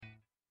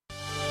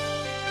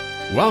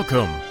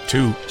Welcome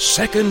to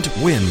Second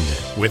Wind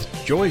with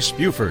Joyce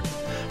Buford,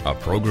 a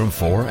program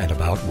for and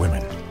about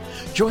women.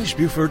 Joyce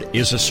Buford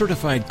is a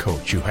certified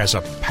coach who has a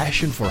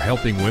passion for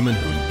helping women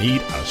who need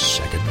a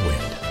second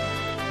wind.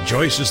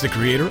 Joyce is the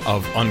creator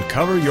of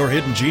Uncover Your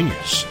Hidden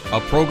Genius, a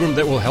program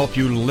that will help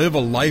you live a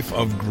life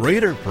of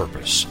greater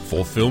purpose,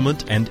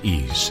 fulfillment, and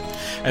ease.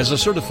 As a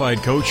certified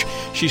coach,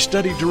 she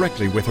studied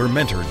directly with her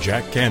mentor,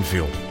 Jack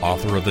Canfield,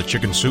 author of the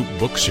Chicken Soup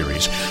book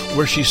series,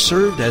 where she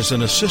served as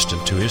an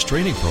assistant to his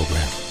training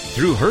program.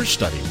 Through her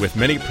study with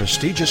many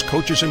prestigious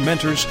coaches and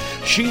mentors,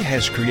 she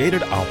has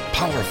created a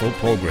powerful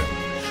program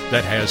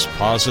that has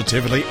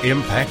positively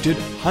impacted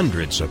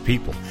hundreds of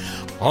people.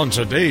 On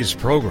today's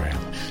program,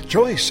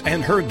 Joyce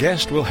and her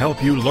guest will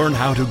help you learn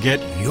how to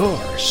get your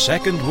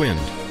second wind.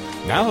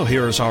 Now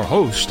here is our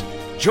host,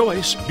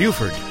 Joyce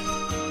Buford.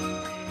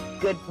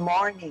 Good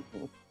morning.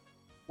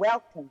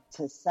 Welcome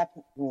to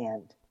Second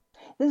Wind.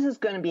 This is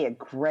going to be a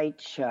great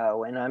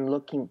show, and I'm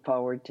looking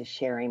forward to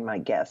sharing my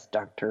guest,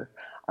 Dr.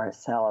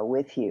 Arcella,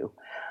 with you.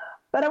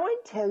 But I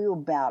want to tell you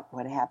about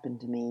what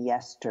happened to me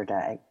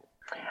yesterday.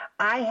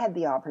 I had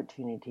the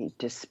opportunity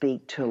to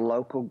speak to a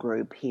local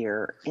group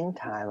here in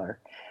Tyler,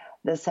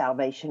 the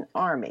Salvation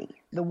Army,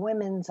 the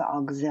Women's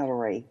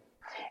Auxiliary.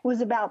 It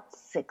was about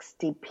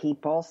 60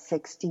 people,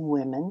 60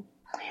 women.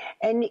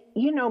 And,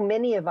 you know,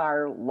 many of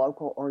our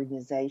local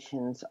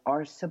organizations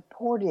are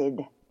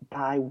supported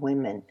by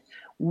women.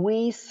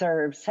 We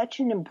serve such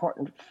an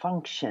important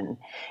function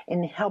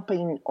in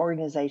helping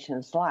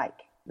organizations like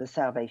the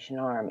Salvation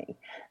Army,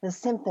 the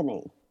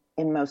Symphony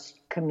in most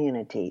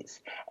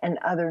communities, and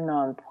other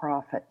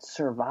nonprofits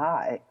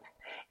survive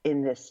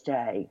in this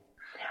day.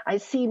 I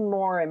see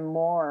more and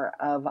more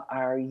of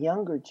our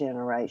younger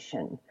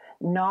generation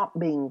not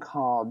being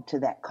called to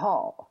that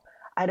call.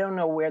 I don't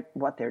know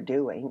what they're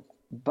doing,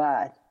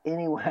 but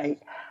anyway,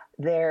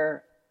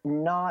 they're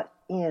not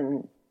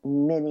in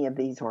many of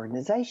these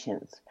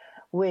organizations,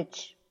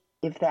 which,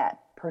 if that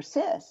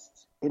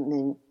persists,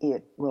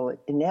 it will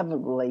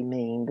inevitably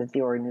mean that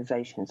the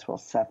organizations will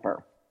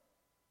suffer.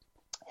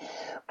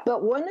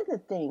 But one of the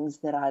things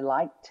that I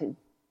like to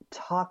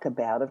talk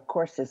about, of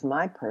course, is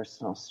my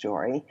personal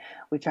story,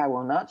 which I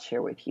will not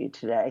share with you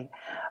today.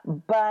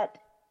 But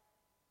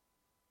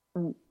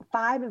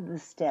 5 of the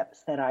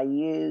steps that I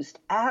used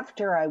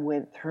after I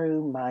went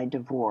through my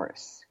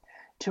divorce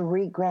to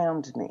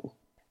reground me,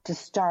 to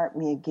start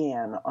me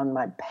again on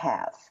my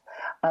path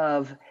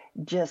of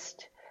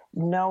just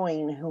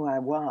knowing who I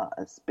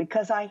was,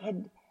 because I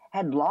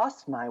had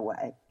lost my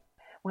way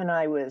when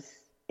I was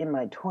in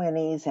my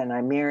 20s and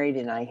I married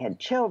and I had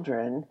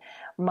children.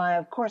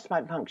 Of course,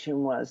 my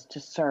function was to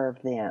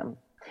serve them.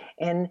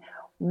 And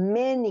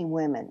many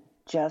women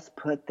just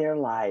put their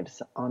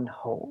lives on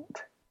hold.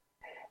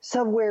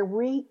 So we're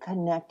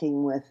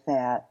reconnecting with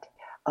that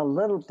a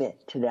little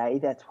bit today.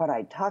 That's what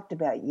I talked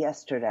about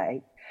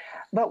yesterday.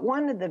 But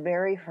one of the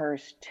very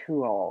first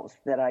tools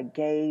that I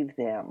gave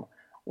them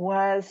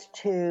was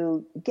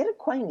to get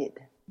acquainted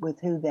with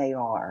who they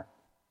are.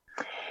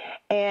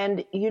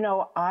 And, you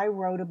know, I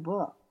wrote a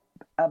book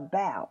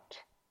about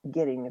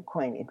getting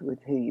acquainted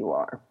with who you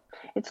are.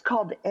 It's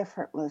called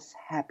Effortless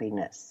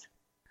Happiness.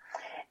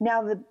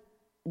 Now,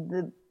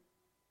 the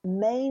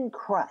main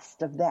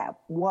thrust of that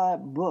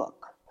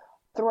book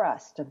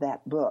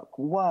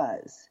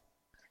was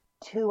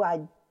to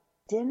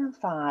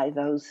identify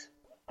those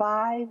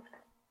 5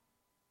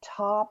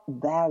 top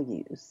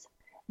values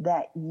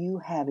that you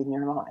have in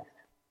your life,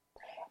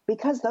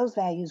 because those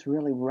values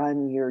really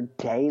run your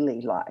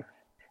daily life.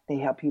 They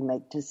help you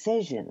make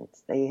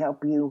decisions. They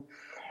help you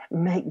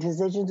make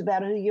decisions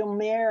about who you'll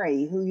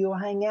marry, who you'll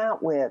hang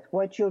out with,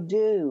 what you'll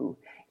do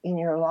in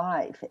your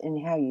life,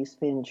 and how you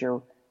spend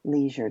your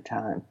leisure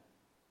time.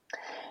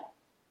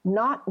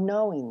 Not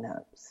knowing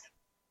those,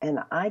 and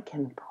I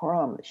can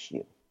promise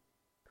you,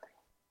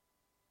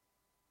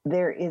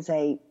 there is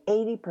a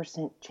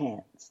 80%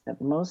 chance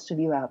that most of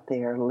you out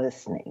there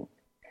listening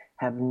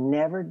have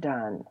never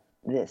done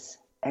this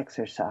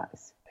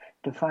exercise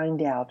to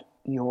find out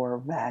your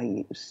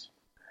values.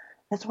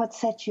 That's what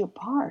sets you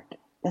apart.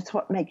 That's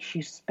what makes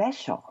you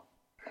special.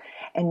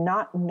 And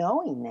not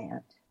knowing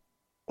that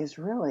is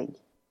really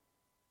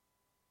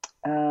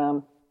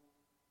a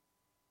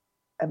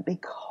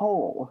big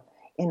hole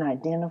in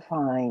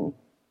identifying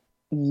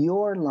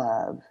your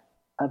love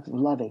of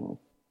loving,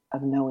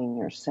 of knowing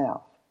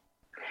yourself.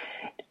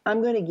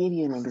 I'm going to give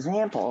you an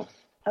example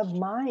of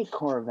my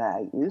core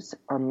values,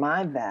 or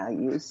my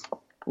values,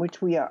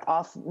 which we are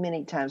often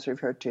many times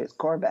referred to as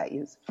core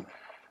values.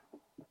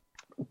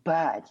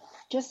 But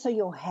just so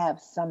you'll have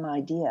some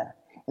idea,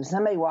 if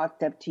somebody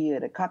walked up to you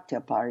at a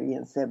cocktail party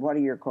and said, "What are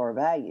your core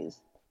values?"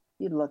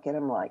 you'd look at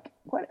them like,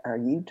 "What are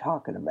you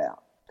talking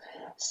about?"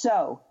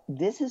 So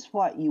this is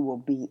what you will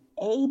be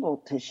able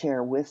to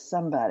share with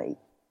somebody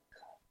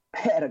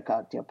at a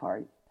cocktail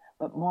party.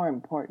 But more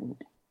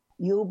important,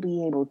 you'll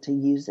be able to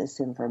use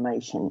this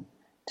information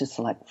to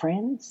select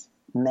friends,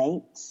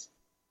 mates,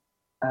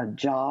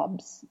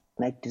 jobs,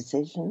 make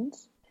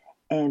decisions,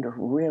 and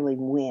really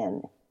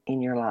win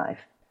in your life.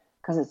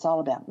 because it's all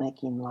about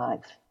making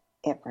life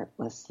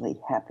effortlessly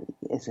happy,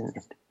 isn't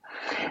it?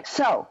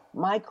 So,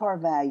 my core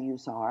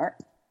values are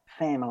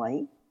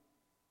family,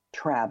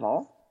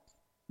 travel,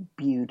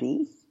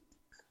 beauty,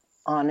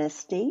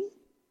 honesty,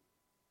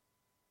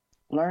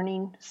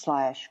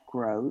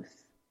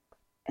 learning/growth,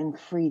 and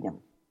freedom.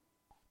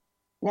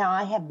 Now,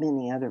 I have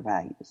many other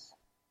values,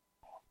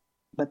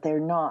 but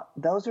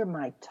those are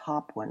my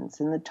top ones,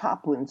 and the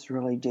top ones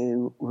really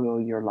do rule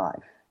your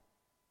life.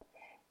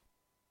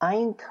 I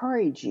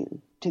encourage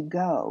you to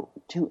go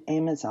to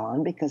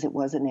Amazon because it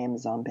was an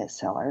Amazon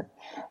bestseller.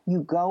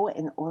 You go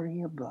and order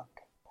your book.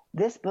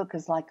 This book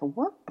is like a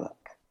workbook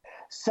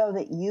so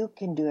that you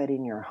can do it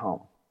in your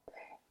home.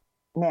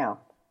 Now,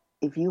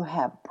 if you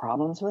have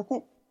problems with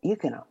it, you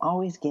can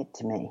always get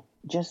to me.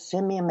 Just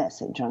send me a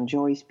message on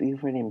Joyce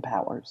Buford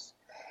Empowers,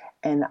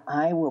 and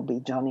I will be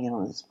Johnny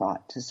on the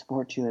spot to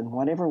support you in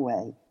whatever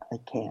way I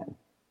can.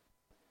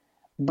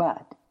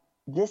 But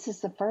this is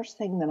the first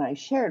thing that I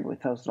shared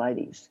with those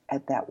ladies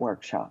at that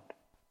workshop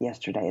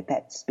yesterday, at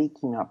that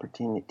speaking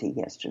opportunity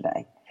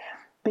yesterday,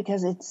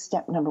 because it's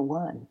step number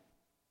 1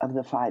 of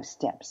the 5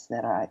 steps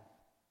that I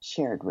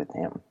shared with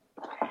them.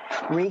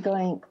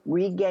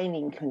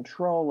 Regaining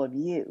control of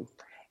you,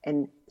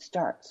 and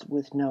starts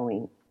with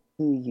knowing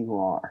who you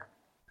are.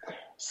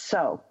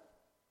 So,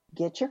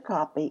 get your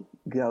copy,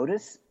 go to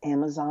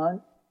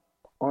Amazon,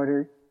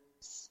 order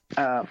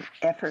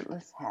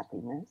Effortless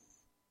Happiness,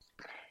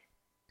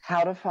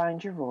 How to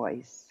Find Your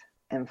Voice,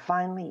 and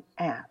finally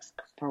ask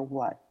for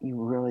what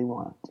you really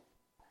want.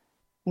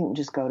 You can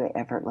just go to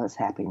Effortless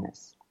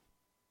Happiness.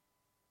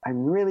 I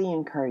really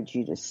encourage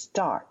you to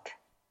start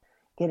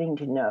getting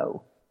to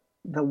know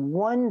the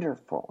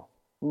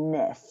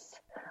wonderfulness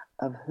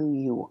of who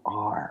you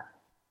are.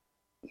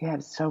 You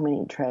have so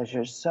many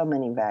treasures, so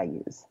many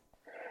values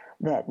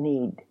that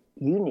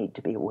you need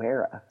to be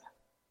aware of.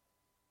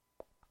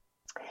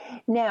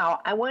 Now,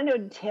 I want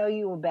to tell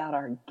you about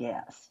our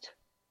guest.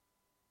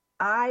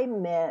 I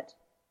met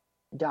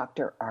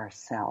Dr.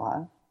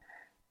 Arcella,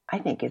 I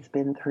think it's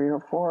been 3 or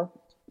 4,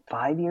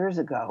 5 years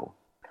ago.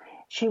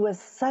 She was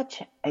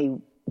such a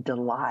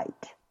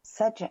delight,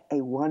 such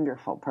a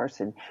wonderful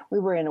person. We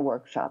were in a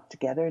workshop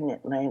together in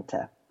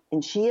Atlanta,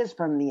 and she is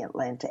from the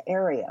Atlanta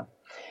area.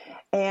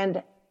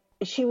 And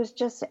she was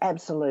just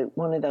absolute,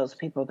 one of those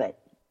people that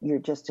you're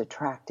just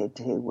attracted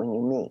to when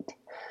you meet.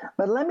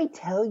 But let me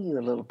tell you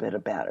a little bit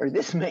about her.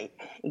 This may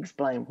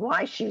explain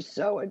why she was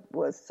so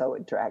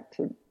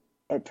attracted.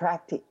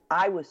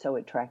 I was so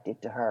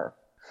attracted to her.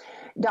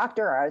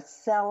 Dr.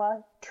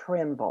 Arcella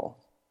Trimble,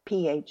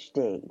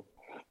 PhD,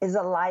 is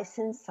a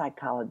licensed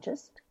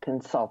psychologist,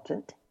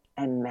 consultant,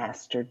 and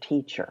master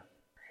teacher.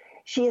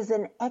 She is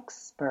an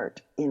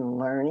expert in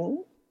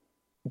learning,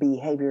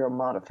 behavioral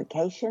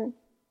modification,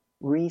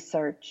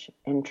 research,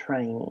 and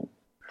training.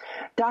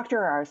 Dr.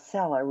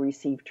 Arcella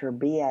received her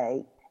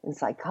BA in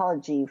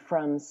psychology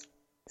from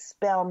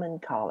Spelman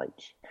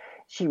College.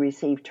 She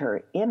received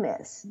her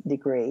MS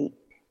degree,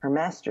 her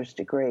master's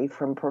degree,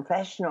 from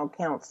professional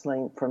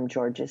counseling from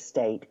Georgia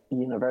State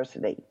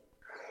University.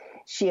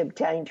 She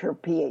obtained her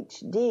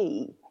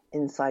PhD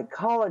in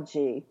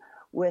psychology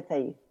with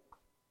an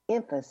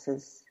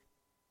emphasis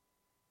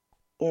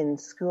in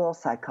school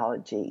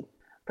psychology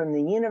from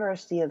the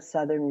University of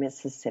Southern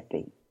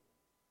Mississippi.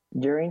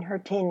 During her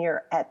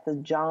tenure at the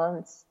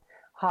Johns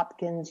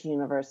Hopkins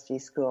University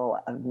School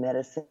of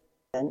Medicine,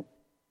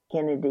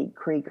 Kennedy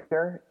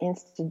Krieger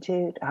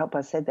Institute, I hope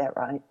I said that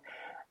right,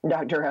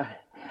 Dr.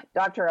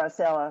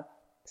 Arcella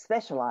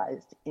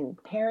specialized in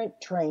parent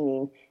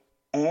training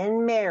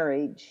and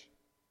marriage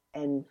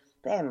and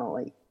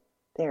family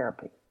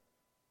therapy.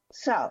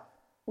 So,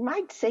 you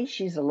might say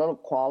she's a little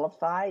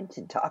qualified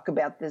to talk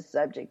about this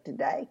subject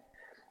today,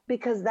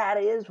 because that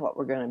is what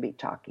we're going to be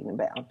talking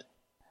about.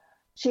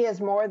 She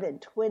has more than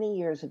 20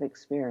 years of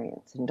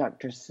experience, and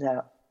Dr.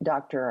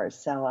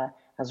 Arcella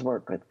has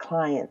worked with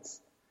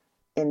clients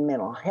in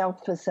mental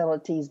health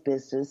facilities,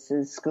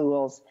 businesses,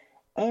 schools,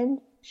 and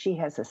she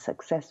has a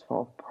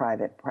successful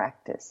private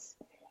practice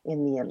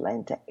in the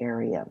Atlanta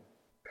area.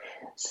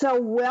 So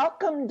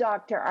welcome,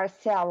 Dr.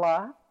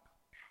 Arcella.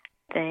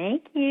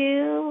 Thank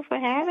you for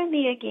having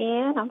me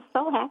again. I'm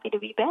so happy to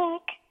be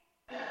back.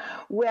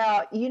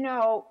 Well,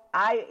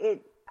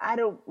 I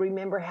don't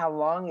remember how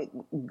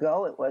long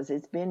ago it was.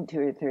 It's been 2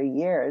 or 3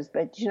 years,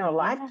 but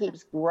life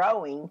keeps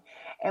growing,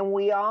 and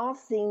we all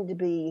seem to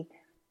be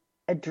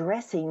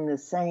addressing the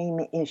same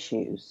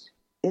issues.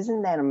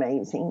 Isn't that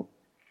amazing?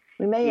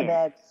 We may have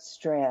had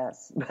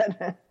stress,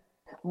 but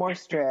more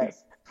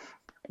stress.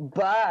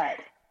 But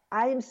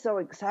I am so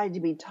excited to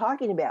be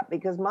talking about,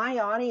 because my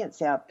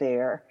audience out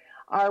there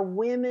are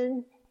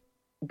women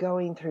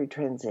going through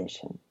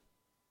transition.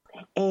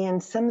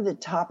 And some of the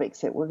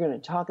topics that we're going to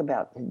talk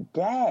about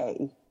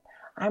today,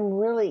 I'm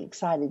really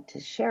excited to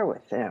share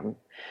with them.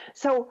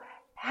 So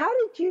how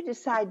did you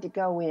decide to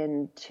go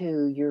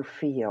into your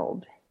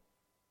field?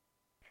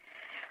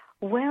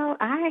 Well,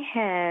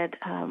 I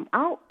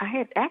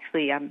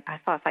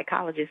saw a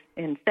psychologist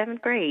in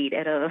 7th grade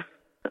at a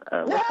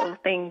what's those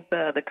things,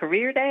 the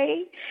career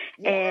day,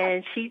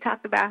 and she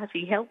talked about how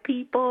she helped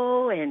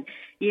people, and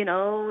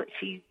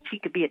she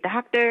could be a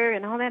doctor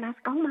and all that. And I was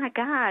like, oh my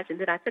gosh! And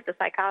then I took a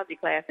psychology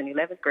class in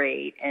 11th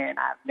grade, and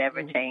I've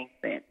never changed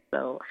since.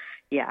 So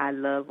yeah, I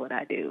love what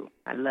I do.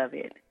 I love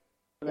it.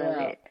 Love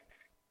it.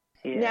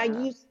 Yeah. Now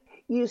do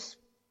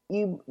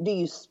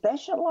you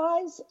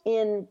specialize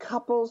in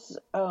couples?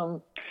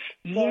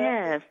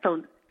 Yes.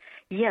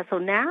 So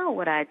now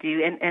what I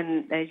do,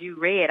 and as you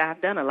read,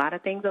 I've done a lot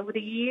of things over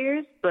the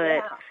years,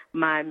 but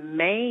my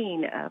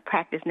main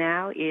practice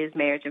now is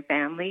marriage and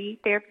family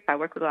therapy. I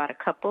work with a lot of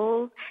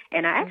couples,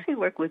 and I actually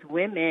work with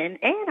women,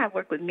 and I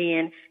work with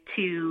men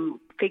to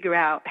figure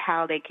out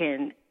how they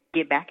can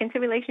get back into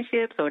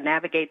relationships or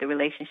navigate the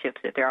relationships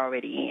that they're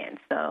already in.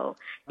 So,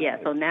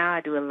 so now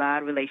I do a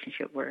lot of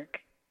relationship work.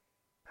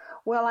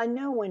 Well, I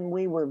know when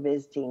we were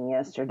visiting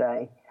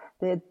yesterday,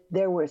 that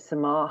there were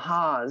some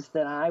ahas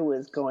that I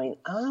was going,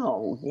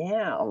 oh,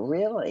 yeah,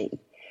 really?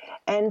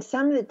 And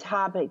some of the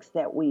topics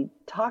that we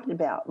talked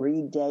about,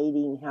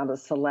 redating, how to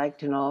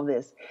select and all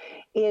this,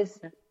 is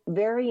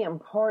very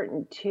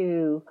important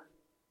to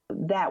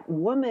that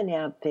woman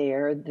out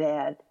there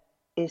that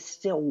is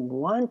still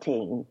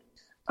wanting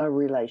a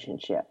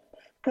relationship.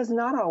 Because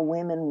not all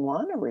women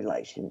want a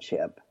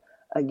relationship,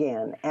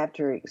 again,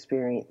 after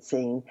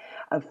experiencing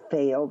a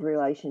failed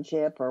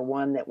relationship or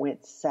one that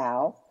went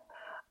south.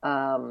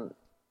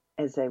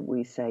 As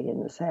we say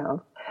in the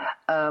South,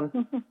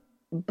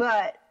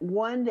 but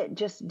one that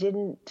just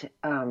didn't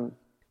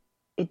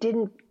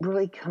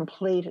really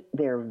complete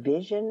their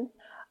vision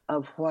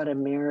of what a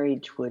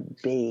marriage would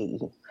be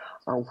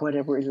or what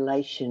a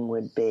relation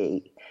would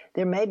be.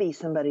 There may be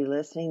somebody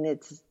listening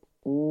that's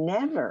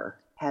never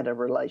had a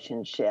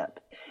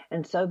relationship,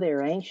 and so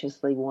they're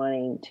anxiously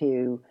wanting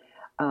to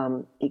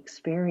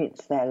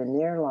experience that in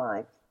their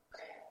life.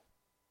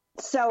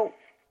 So,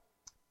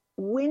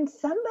 when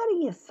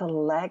somebody is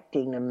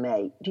selecting a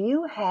mate, do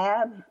you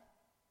have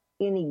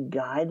any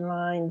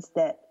guidelines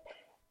that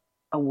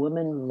a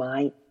woman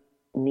might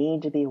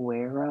need to be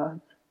aware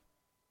of?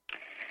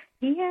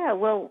 Yeah,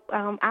 well,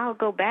 I'll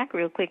go back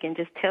real quick and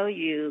just tell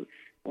you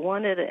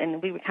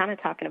and we were kind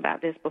of talking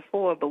about this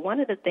before, but one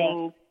of the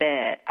things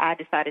that I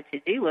decided to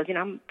do was,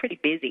 I'm pretty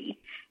busy,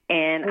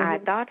 and I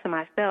thought to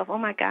myself, oh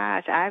my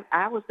gosh,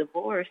 I was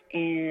divorced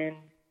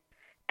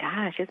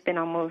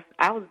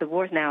I was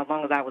divorced now as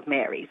long as I was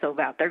married, so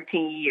about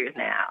 13 years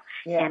now.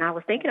 Yeah. And I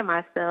was thinking to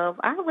myself,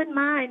 I wouldn't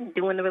mind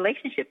doing the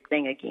relationship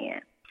thing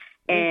again.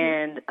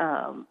 And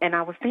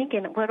I was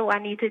thinking, what do I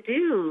need to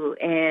do?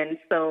 And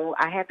so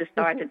I had to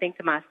start to think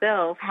to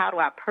myself, how do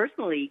I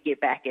personally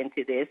get back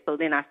into this? So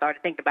then I started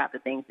to think about the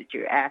things that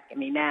you're asking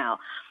me now.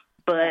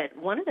 But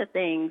one of the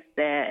things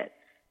that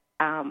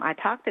I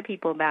talk to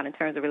people about in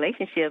terms of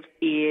relationships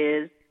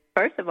is,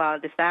 first of all,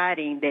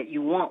 deciding that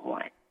you want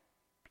one.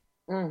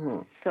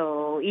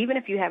 So even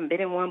if you haven't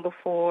been in one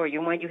before,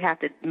 you have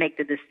to make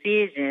the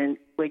decision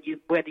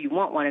whether you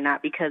want one or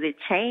not, because it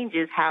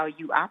changes how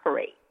you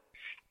operate.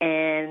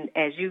 And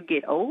as you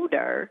get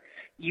older,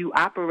 you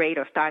operate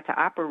or start to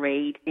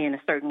operate in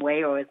a certain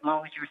way, or as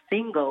long as you're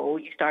single,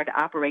 you start to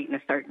operate in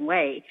a certain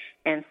way.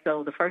 And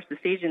so the first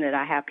decision that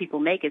I have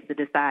people make is to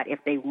decide if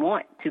they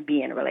want to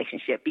be in a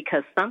relationship,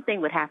 because something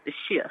would have to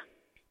shift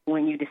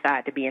when you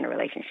decide to be in a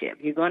relationship.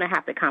 You're going to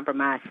have to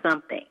compromise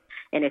something.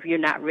 And if you're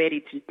not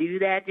ready to do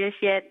that just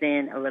yet,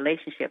 then a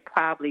relationship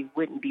probably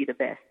wouldn't be the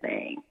best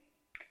thing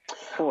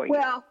for you.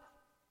 Well,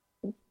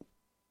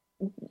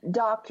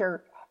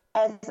 Doctor,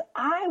 as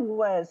I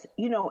was,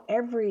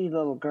 every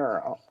little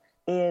girl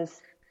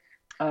is,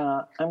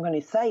 I'm going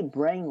to say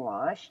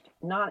brainwashed,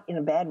 not in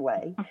a bad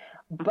way,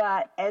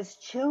 but as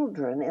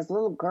children, as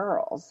little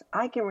girls,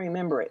 I can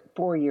remember at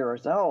 4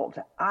 years old,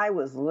 I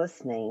was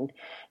listening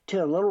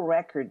to a little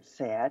record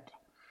set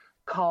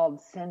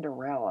called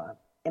Cinderella.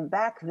 And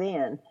back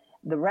then,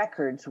 the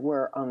records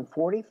were on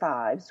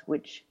 45s,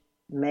 which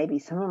maybe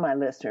some of my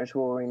listeners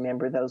will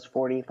remember those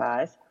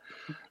 45s.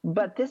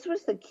 But this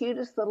was the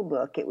cutest little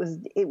book. It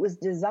was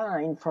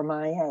designed for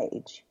my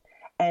age,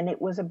 and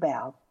it was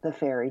about the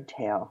fairy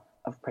tale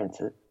of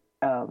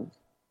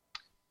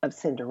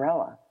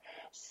Cinderella.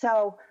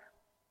 So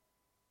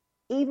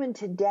even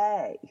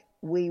today,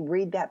 we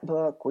read that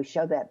book, we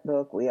show that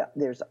book,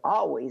 there's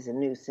always a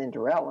new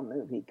Cinderella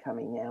movie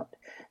coming out.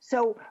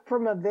 So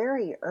from a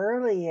very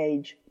early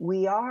age,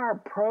 we are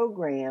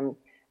programmed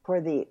for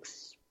the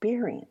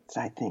experience,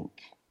 I think,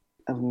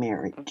 of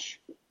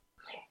marriage.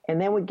 And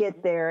then we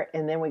get there,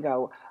 and then we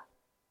go,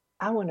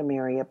 I want to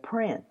marry a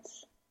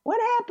prince.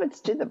 What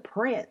happens to the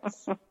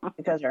prince?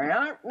 Because there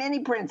aren't many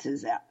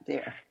princes out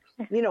there.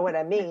 You know what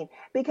I mean?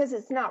 Because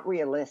it's not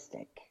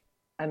realistic.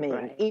 I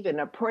mean, even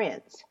a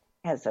prince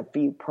has a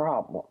few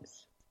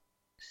problems.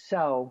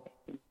 So,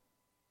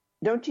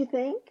 don't you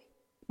think?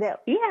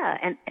 Yeah,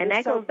 and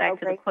that goes back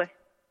to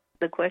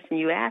the question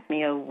you asked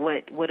me of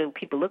what do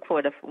people look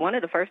for. One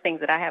of the first things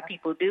that I have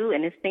people do,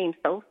 and it seems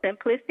so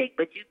simplistic,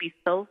 but you'd be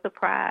so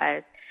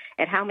surprised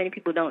at how many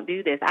people don't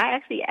do this. I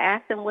actually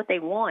ask them what they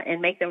want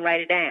and make them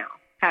write it down.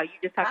 how you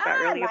just talked about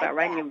earlier like about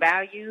writing that. your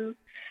values.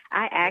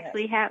 I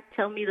actually have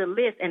tell me the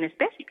list, and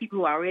especially people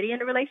who are already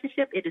in a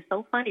relationship, it is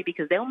so funny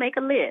because they'll make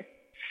a list,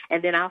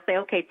 and then I'll say,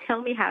 okay,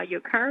 tell me how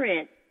your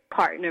current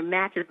partner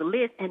matches the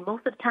list, and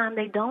most of the time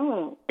they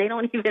don't. They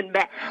don't even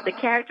match the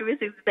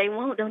characteristics that they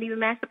want. Don't even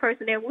match the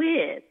person they're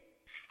with.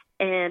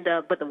 And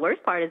but the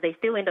worst part is they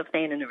still end up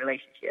staying in the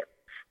relationship.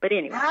 But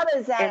anyway, how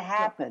does that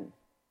happen?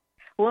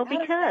 Well, how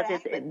because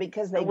does that happen?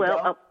 Because they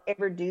well, don't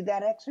ever do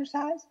that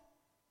exercise.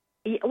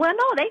 Well,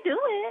 no, they do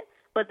it,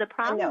 but the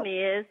problem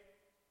is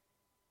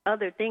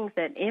other things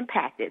that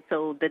impact it.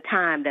 So the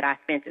time that I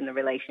spent in the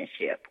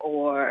relationship,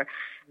 or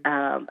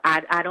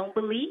I don't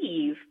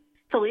believe.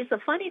 So it's a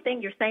funny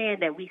thing you're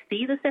saying that we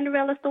see the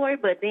Cinderella story,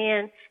 but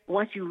then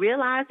once you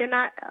realize there are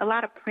not a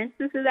lot of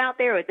princesses out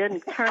there, or it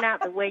doesn't turn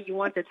out the way you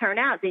want it to turn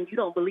out, then you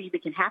don't believe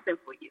it can happen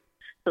for you.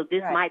 So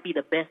this might be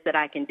the best that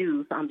I can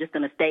do, so I'm just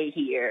going to stay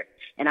here,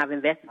 and I've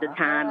invested the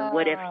time, and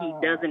what if he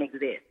doesn't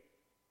exist?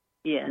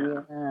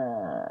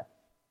 Yeah.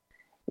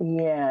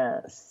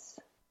 Yes.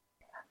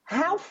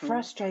 How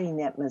frustrating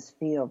that must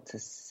feel to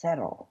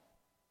settle.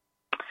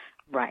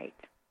 Right.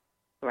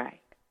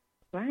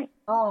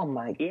 Oh,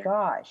 my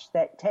gosh.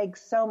 That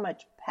takes so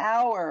much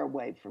power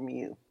away from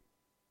you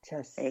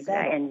to settle.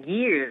 Exactly. And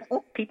years.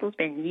 People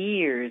spend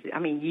years. I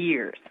mean,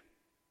 years.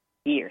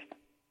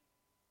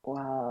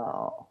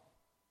 Wow.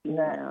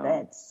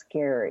 That's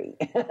scary.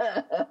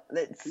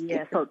 That's scary.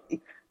 Yeah,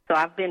 so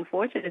I've been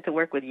fortunate to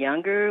work with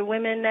younger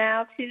women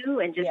now,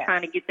 too, and just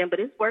trying to get them. But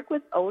it's work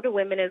with older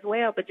women as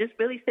well, but just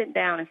really sitting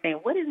down and saying,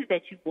 what is it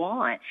that you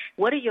want?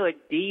 What are your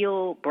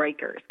deal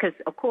breakers? Because,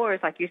 of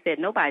course, like you said,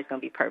 nobody's going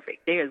to be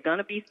perfect. There's going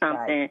to be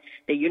something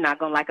that you're not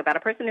going to like about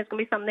a person. There's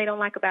going to be something they don't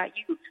like about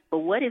you. But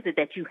what is it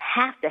that you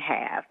have to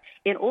have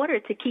in order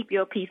to keep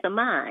your peace of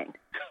mind?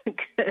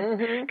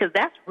 Because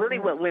that's really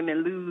what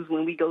women lose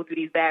when we go through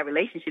these bad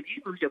relationships.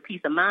 You lose your peace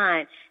of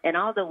mind. And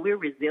although we're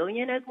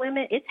resilient as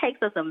women, it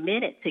takes us a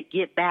minute to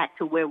get back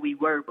to where we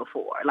were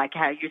before. Like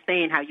how you're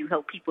saying, how you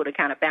help people to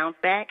kind of bounce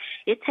back.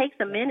 It takes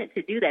a minute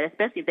to do that,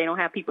 especially if they don't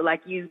have people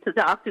like you to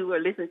talk to or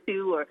listen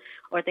to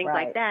or things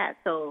like that.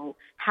 So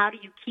how do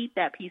you keep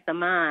that peace of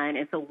mind?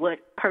 And so what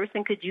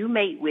person could you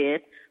mate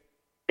with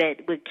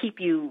that would keep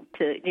you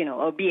to,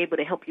 or be able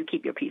to help you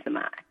keep your peace of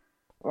mind?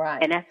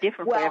 Right. And that's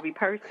different for every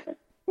person.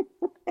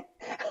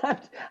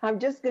 I'm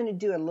just going to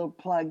do a little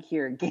plug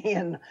here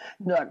again,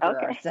 Dr.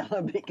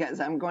 Arcella, because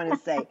I'm going to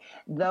say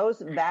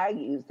those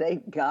values,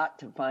 they've got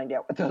to find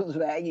out what those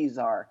values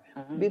are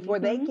before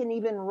they can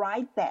even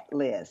write that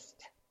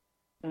list.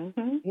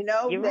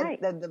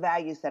 The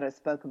values that I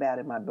spoke about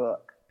in my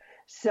book.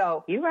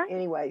 So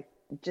anyway,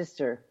 just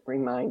a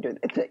reminder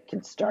that they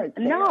can start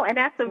there. No, and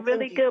that's a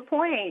really good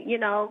point,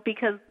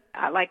 because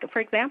like, for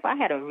example, I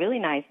had a really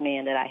nice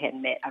man that I had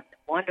met, a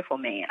wonderful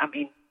man. I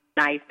mean,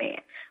 nice man.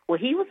 Well,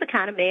 he was the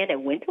kind of man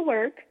that went to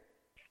work.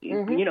 He's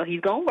going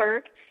to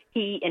work.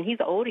 He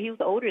was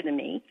older than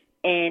me.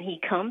 And he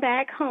come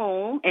back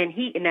home, and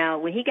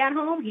when he got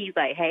home, he's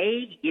like,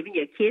 hey, he giving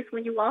you a kiss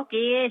when you walk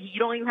in. You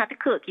don't even have to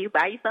cook. He'll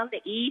buy you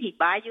something to eat. He'll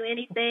buy you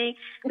anything.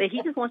 But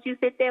he just wants you to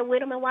sit there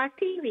with him and watch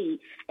TV.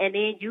 And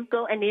then you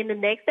go, and then the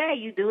next day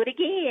you do it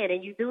again,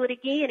 and you do it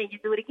again, and you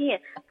do it again.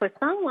 For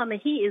some women,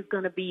 he is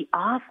going to be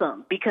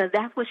awesome because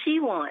that's what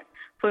she wants.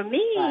 For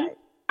me,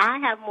 I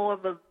have more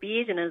of a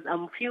vision,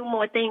 a few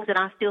more things that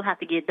I still have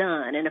to get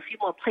done, and a few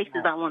more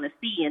places I want to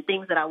see and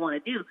things that I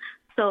want to do.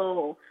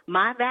 So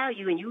my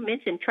value, and you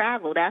mentioned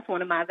travel, that's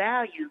one of my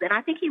values. And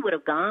I think he would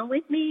have gone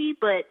with me,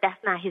 but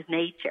that's not his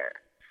nature.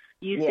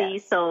 You see,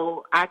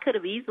 so I could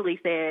have easily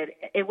said,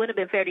 it wouldn't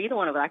have been fair to either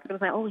one of us. I could have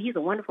said, oh, he's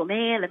a wonderful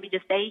man. Let me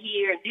just stay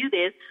here and do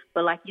this.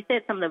 But like you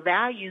said, some of the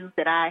values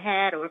that I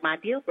had or my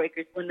deal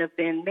breakers wouldn't have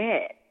been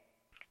met.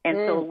 And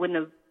so it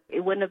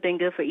wouldn't have been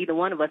good for either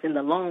one of us in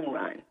the long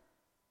run.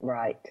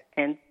 Right.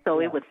 And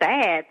so it was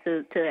sad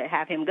to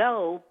have him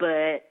go,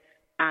 but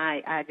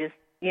I just,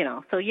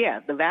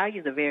 the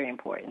values are very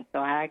important. So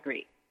I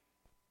agree.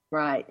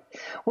 Right.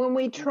 When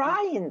we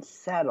try and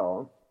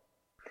settle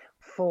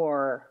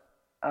for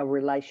a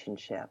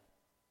relationship,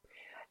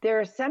 there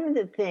are some of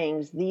the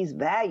things, these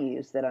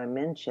values that I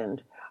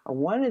mentioned, are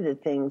one of the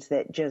things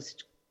that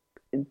just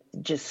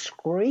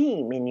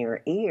scream in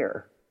your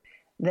ear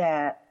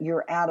that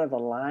you're out of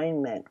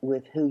alignment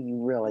with who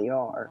you really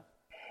are.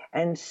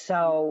 And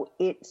so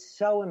it's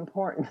so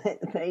important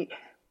that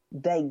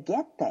they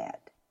get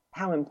that,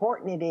 how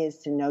important it is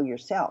to know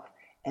yourself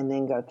and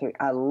then go through.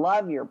 I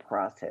love your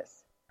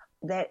process.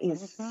 That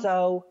is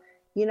so,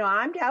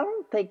 I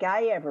don't think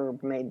I ever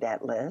made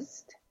that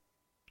list,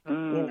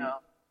 and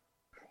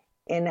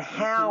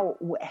how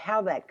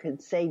that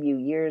could save you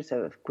years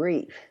of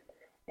grief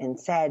and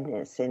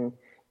sadness and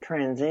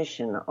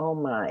transition. Oh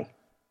my,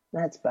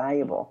 that's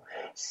valuable.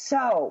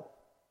 So,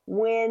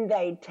 when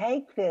they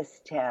take this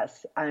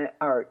test,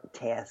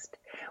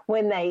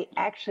 when they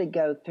actually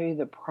go through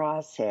the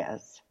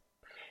process,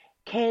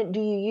 do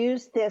you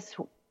use this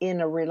in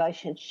a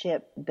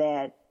relationship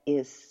that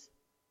is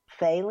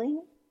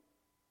failing?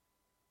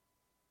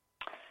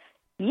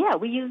 Yeah,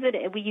 we use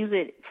it. We use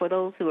it for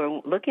those who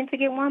are looking to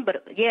get one.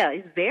 But yeah,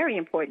 it's very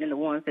important in the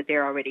ones that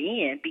they're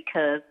already in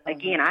because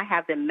again, I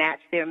have them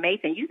match their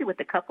mates, and usually with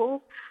the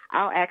couples,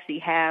 I'll actually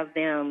have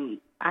them.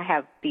 I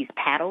have these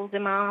paddles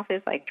in my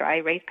office, like dry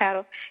erase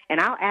paddles, and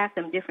I'll ask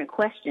them different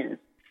questions,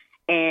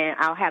 and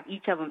I'll have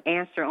each of them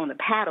answer on the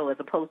paddle as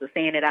opposed to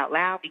saying it out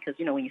loud because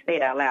when you say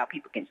it out loud,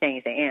 people can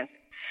change their answer.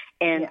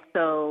 And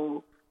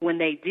so when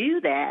they do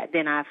that,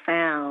 then I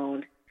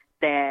found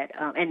that,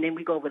 and then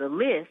we go over the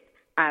list.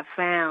 I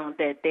found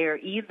that they're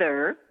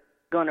either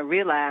going to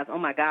realize, oh,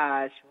 my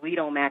gosh, we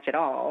don't match at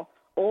all,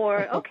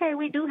 or, okay,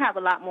 we do have a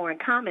lot more in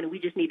common. We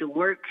just need to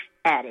work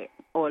at it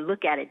or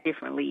look at it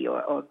differently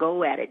or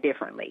go at it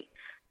differently.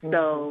 Mm-hmm.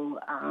 So,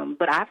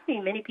 but I've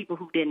seen many people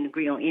who didn't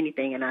agree on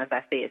anything, and as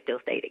I said, still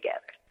stay together.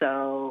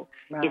 So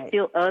It's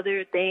still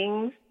other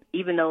things,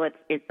 even though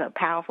it's a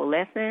powerful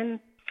lesson.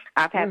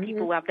 I've had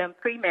people who have done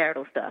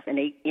premarital stuff, and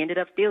they ended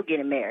up still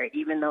getting married,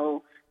 even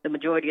though the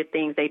majority of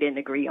things they didn't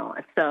agree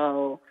on.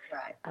 So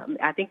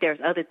I think there's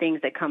other things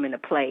that come into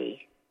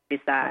play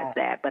besides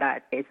that, but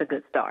it's a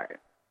good start.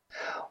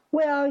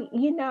 Well,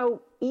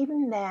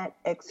 even that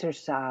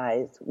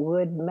exercise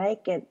would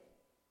make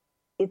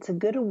it's a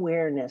good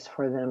awareness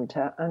for them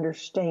to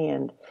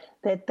understand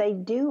that they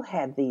do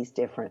have these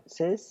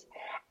differences,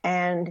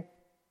 and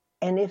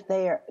if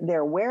they're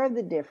aware of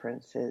the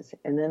differences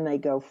and then they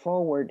go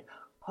forward,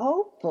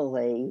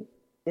 hopefully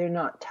they're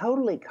not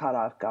totally caught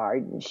off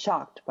guard and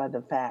shocked by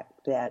the fact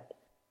that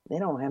they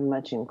don't have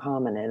much in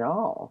common at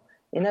all.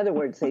 In other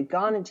words, they've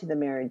gone into the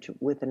marriage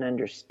with an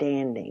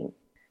understanding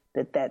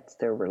that that's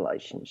their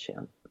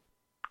relationship.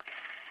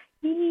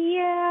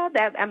 Yeah,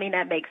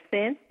 that makes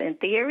sense in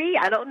theory.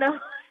 I don't know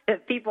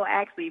if people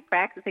actually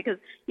practice it because,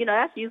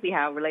 that's usually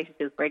how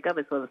relationships break up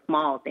is for the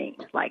small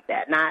things like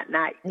that, not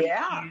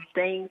huge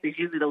things. It's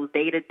usually those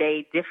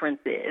day-to-day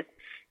differences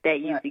that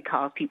usually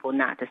cause people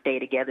not to stay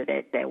together,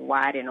 that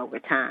widen over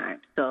time.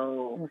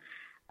 So,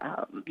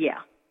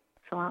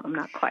 So I'm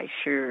not quite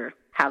sure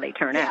how they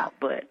turn out,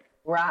 but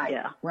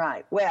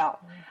Right. Well,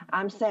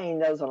 I'm saying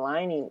those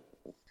alignment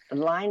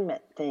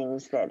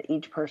things that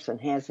each person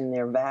has in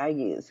their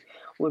values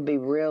would be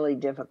really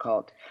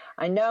difficult.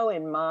 I know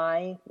in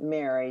my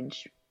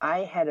marriage, I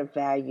had a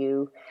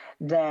value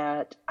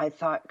that I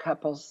thought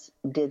couples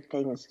did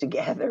things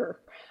together.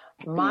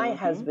 My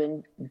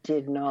husband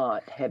did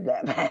not have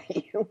that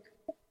value.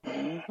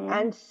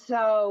 And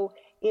so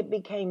it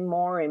became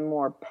more and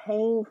more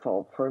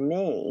painful for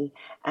me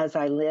as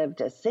I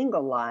lived a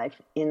single life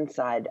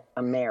inside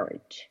a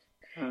marriage.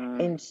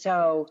 And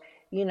so,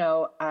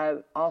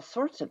 all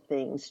sorts of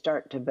things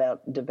start to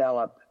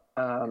develop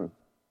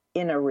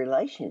in a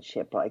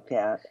relationship like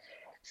that.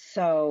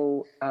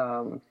 So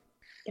I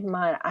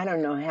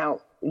don't know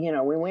how,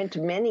 we went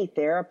to many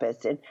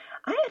therapists, and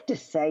I have to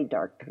say,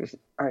 Dr.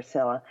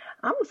 Arcella,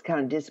 I was kind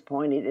of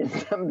disappointed in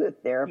some of the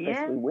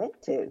therapists we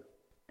went to.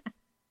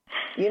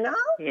 Yeah.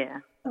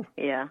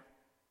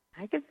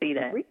 I can see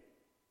that.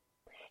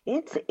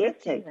 It's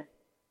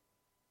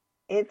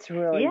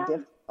really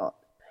difficult.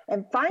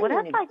 And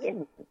finding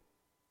it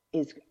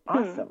is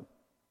awesome.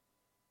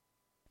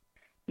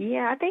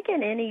 Yeah, I think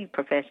in any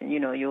profession,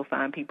 you'll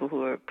find people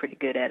who are pretty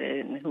good at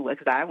it, and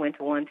because I went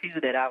to one too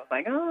that I was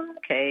like, oh,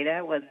 okay,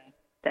 that wasn't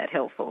that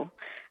helpful.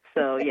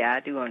 So yeah, I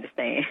do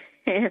understand,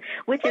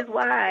 which is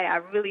why I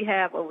really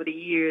have over the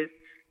years,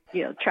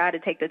 try to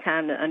take the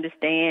time to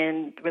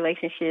understand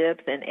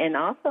relationships and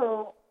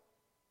also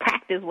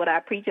practice what I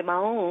preach in my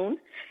own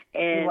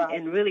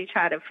and really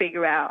try to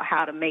figure out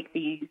how to make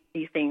these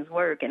things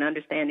work and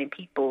understanding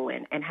people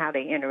and how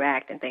they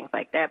interact and things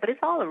like that. But it's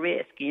all a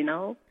risk,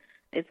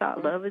 It's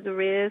all love is a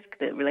risk,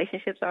 the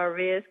relationships are a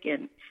risk,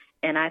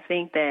 and I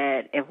think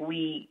that if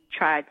we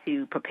try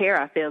to prepare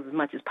ourselves as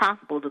much as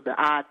possible, the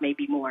odds may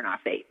be more in our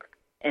favor.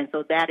 And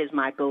so that is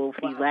my goal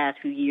for these last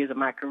few years of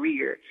my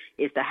career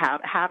is to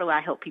how do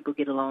I help people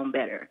get along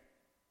better?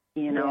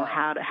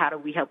 How do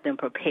we help them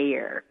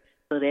prepare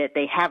so that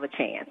they have a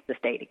chance to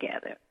stay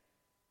together?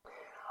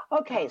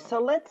 Okay,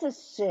 so let's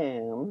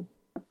assume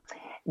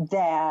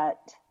that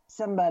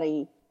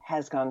somebody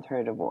has gone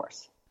through a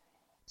divorce.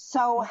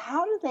 So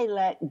how do they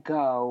let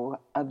go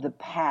of the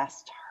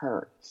past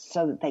hurts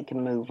so that they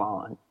can move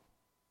on?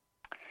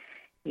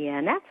 Yeah,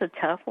 and that's a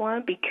tough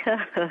one because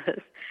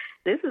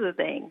this is the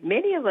thing.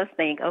 Many of us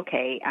think,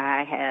 okay,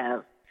 I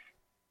have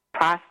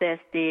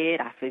processed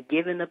it, I've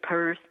forgiven the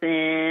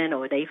person,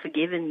 or they've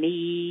forgiven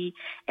me,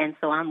 and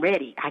so I'm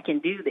ready. I can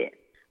do this.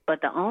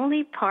 But the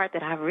only part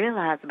that I've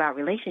realized about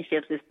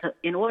relationships is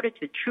in order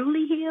to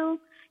truly heal,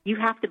 you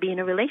have to be in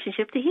a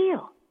relationship to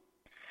heal.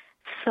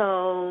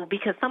 So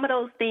because some of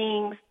those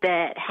things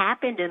that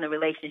happened in the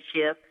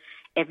relationship,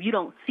 if you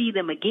don't see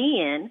them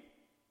again,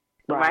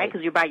 right,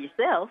 because you're by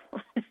yourself,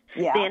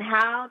 then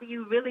how do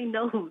you really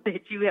know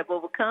that you have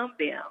overcome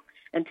them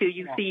until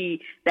you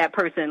see that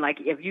person? Like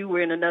if you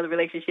were in another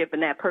relationship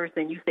and that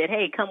person, you said,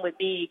 hey, come with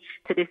me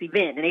to this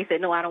event. And they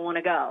said, no, I don't want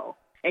to go.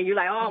 And you're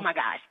like, oh, my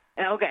gosh.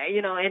 Okay,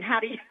 and how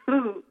do you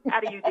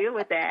deal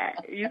with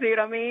that? You see what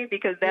I mean?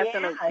 Because that's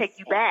going to take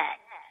you back.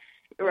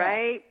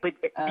 right? But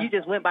if you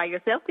just went by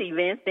yourself to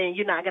events, then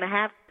you're not going to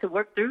have to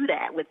work through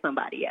that with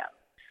somebody else.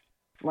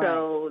 Right.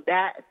 So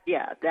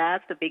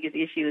that's the biggest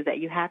issue, is that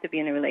you have to be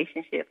in a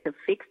relationship to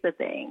fix the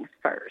things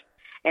first.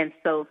 And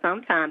so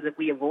sometimes if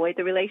we avoid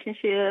the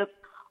relationship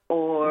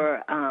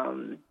or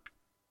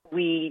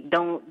we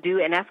don't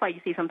do, and that's why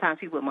you see sometimes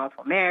people with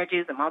multiple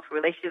marriages and multiple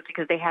relationships,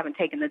 because they haven't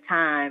taken the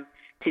time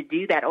to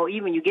do that. Or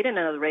even you get in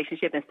another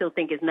relationship and still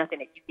think it's nothing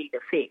that you need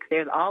to fix.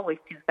 There's always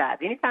two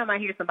sides. Anytime I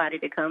hear somebody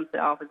that comes to the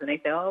office and they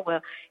say, oh,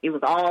 well, it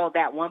was all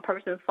that one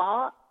person's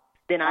fault,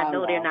 then I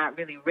know they're not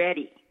really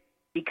ready,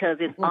 because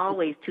it's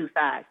always two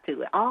sides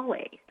to it.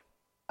 Always.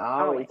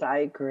 I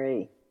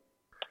agree.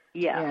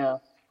 Yeah.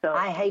 So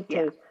I hate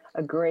to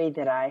agree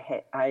that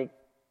I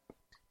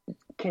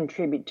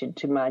contributed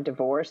to my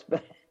divorce,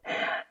 but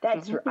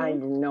that's I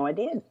know I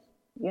did.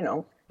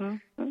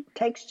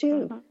 Takes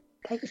two.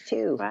 Takes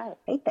two. Right.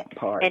 Hate that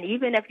part. And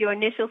even if your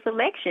initial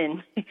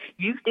selection,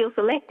 you still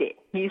selected.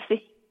 You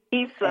see,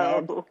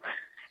 so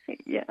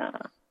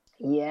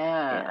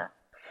yeah.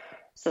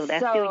 So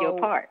that's still your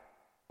part.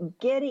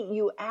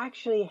 You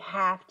actually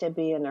have to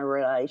be in a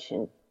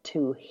relation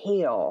to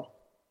heal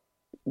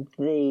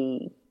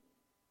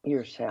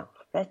yourself.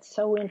 That's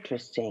so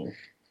interesting.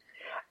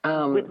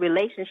 With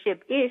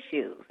relationship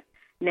issues.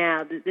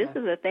 Now, this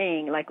is a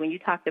thing, like when you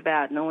talked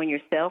about knowing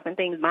yourself and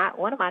things,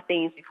 one of my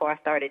things before I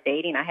started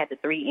dating, I had the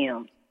 3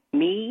 M's.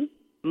 Me,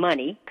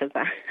 money, because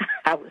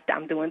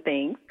I'm doing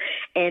things,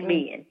 and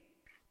men.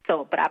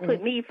 So, but I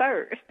put me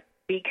first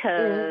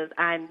because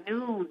I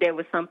knew there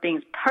were some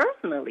things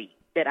personally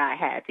that I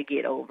had to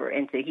get over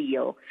and to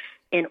heal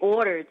in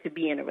order to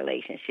be in a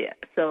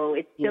relationship. So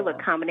it's still a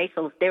combination.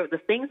 So there were the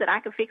things that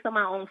I could fix on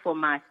my own for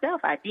myself,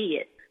 I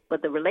did.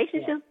 But the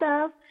relationship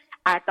stuff,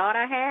 I thought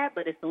I had,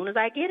 but as soon as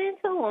I get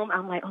into them,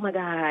 I'm like, oh, my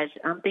gosh,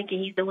 I'm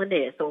thinking he's doing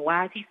this. So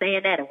why is he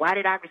saying that? And why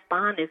did I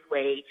respond this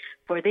way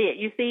for this?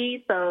 You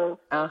see? So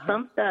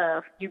some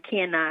stuff you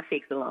cannot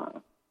fix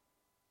alone.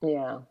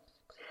 Yeah.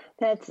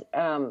 That's,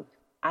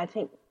 I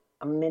think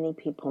many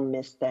people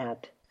miss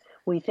that.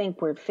 We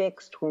think we're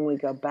fixed when we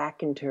go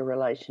back into a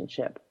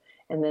relationship.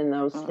 And then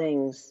those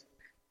things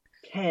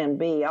can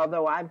be,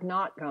 although I've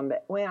not gone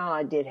back. Well,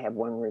 I did have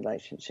one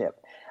relationship,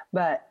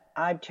 but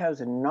I've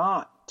chosen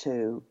not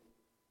to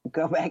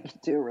go back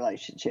into a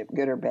relationship,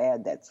 good or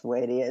bad. That's the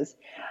way it is.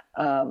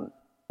 I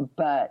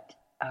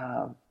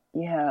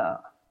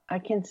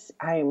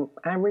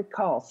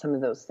recall some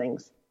of those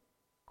things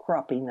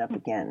cropping up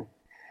again.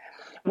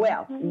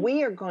 Well,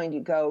 we are going to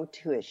go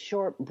to a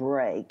short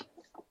break,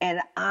 and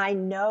I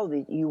know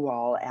that you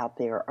all out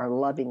there are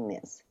loving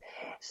this.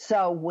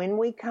 So when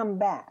we come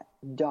back,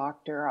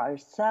 Dr.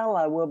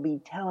 Arcella will be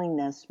telling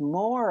us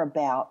more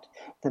about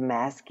the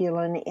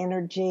masculine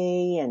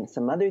energy and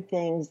some other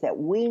things that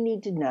we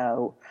need to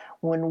know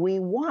when we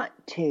want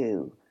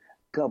to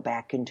go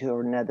back into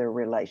another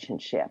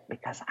relationship,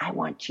 because I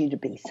want you to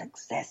be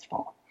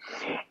successful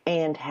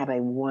and have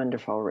a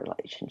wonderful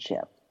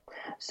relationship.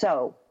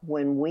 So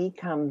when we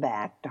come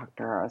back,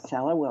 Dr.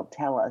 Arcella will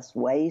tell us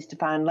ways to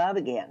find love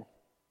again.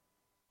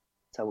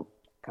 So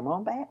come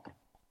on back.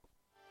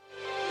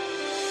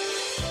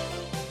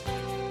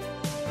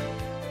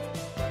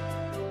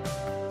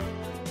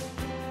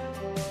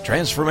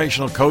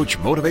 Transformational coach,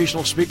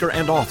 motivational speaker,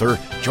 and author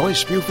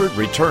Joyce Buford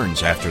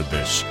returns after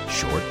this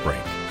short break.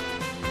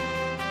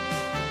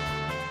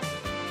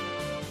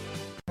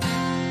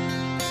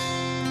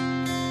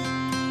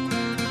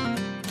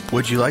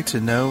 Would you like to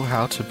know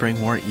how to bring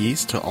more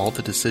ease to all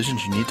the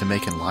decisions you need to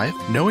make in life?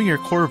 Knowing your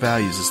core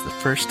values is the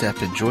first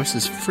step in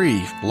Joyce's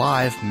free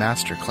live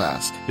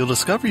masterclass. You'll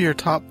discover your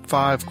top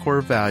 5 core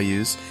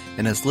values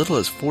in as little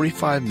as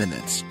 45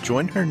 minutes.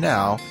 Join her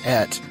now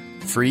at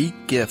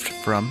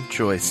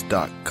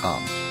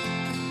freegiftfromjoyce.com.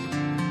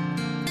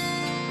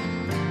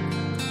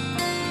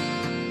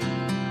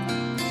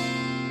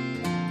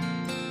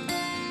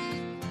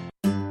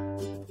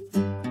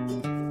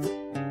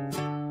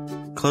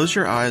 Close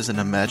your eyes and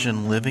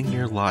imagine living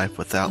your life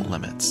without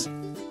limits.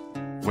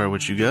 Where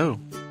would you go?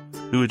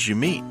 Who would you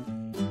meet?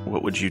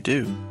 What would you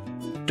do?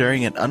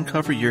 During an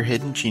Uncover Your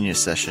Hidden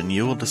Genius session,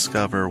 you will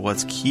discover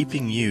what's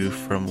keeping you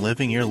from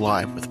living your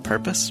life with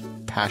purpose,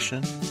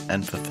 passion,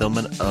 and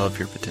fulfillment of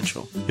your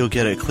potential. You'll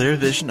get a clear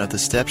vision of the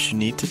steps you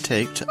need to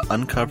take to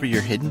uncover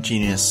your hidden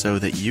genius so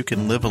that you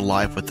can live a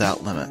life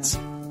without limits.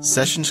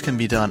 Sessions can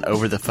be done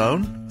over the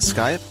phone,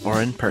 Skype,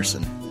 or in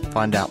person.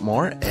 Find out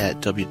more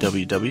at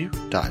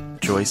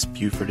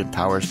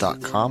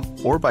www.joycebufordempowers.com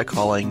or by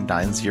calling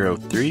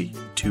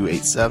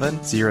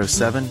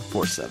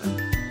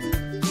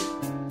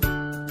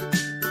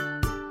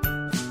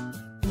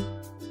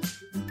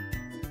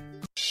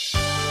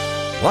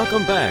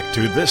Welcome back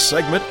to this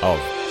segment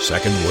of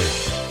Second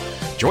Wind.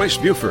 Joyce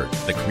Buford,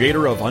 the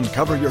creator of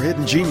Uncover Your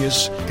Hidden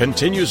Genius,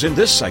 continues in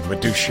this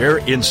segment to share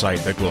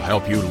insight that will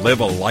help you live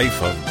a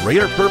life of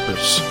greater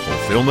purpose,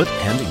 fulfillment,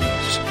 and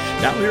ease.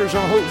 Now here's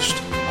our host,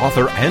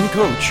 author and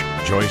coach,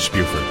 Joyce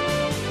Buford.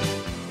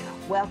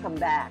 Welcome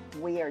back.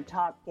 We are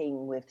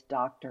talking with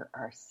Dr.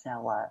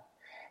 Arcella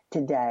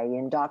today.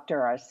 And Dr.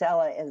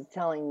 Arcella is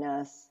telling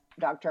us,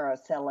 Dr.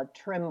 Arcella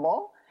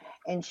Trimble,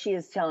 and she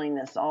is telling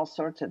us all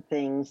sorts of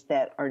things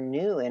that are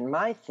new in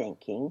my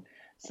thinking,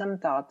 some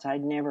thoughts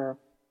I'd never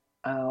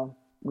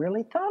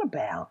really thought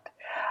about.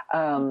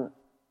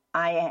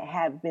 I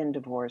have been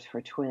divorced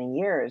for 20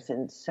 years,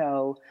 and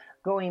so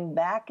going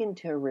back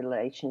into a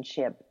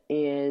relationship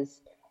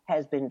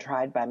has been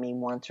tried by me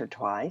once or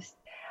twice.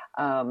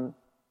 And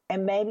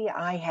maybe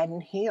I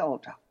hadn't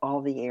healed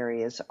all the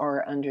areas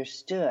or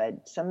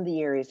understood some of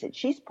the areas that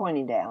she's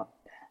pointed out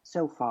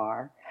so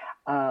far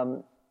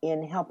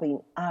in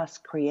helping us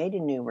create a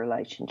new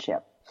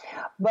relationship.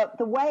 But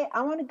the way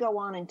I want to go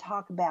on and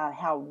talk about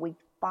how we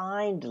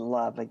find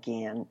love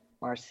again,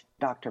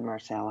 Dr.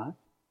 Marcella.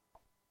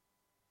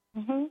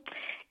 Mm-hmm.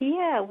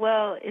 Yeah,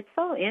 well, it's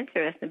so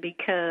interesting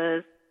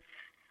because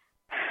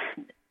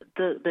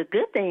the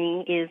good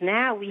thing is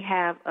now we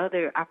have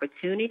other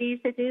opportunities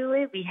to do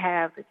it. We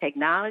have the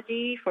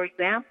technology. For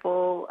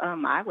example,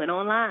 I went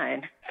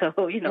online. So,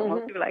 most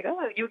people are like,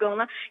 oh, you go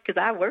online?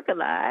 Because I work a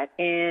lot,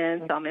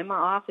 and so I'm in my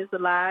office a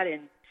lot,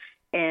 and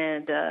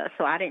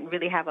so I didn't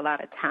really have a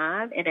lot of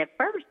time. And at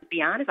first, to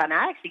be honest, and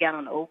I actually got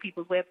on the old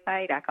people's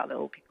website. I call it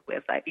old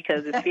people's website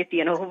because it's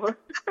 50 and over.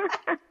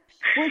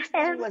 Which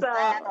one was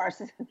that?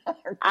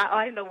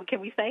 I don't know. Can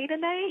we say the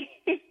name?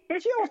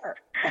 Sure.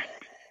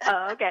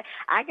 Oh, okay.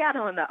 I got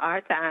on the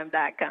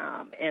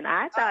ourtime.com, and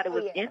I thought it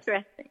was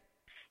interesting.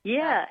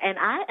 Yeah, and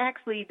what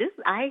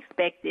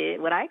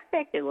I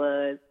expected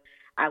was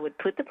I would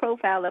put the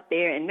profile up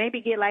there and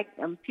maybe get like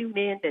a few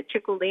men that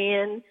trickled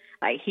in,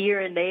 like here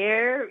and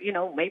there,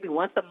 maybe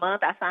once a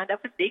month. I signed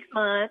up for 6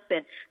 months,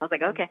 and I was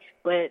like, okay.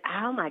 But,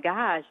 oh, my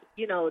gosh,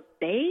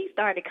 they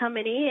started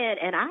coming in,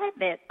 and I had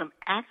met some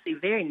actually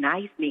very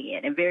nice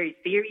men and very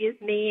serious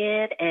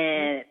men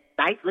and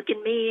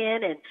nice-looking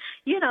men, and,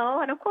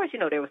 and, of course,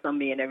 there were some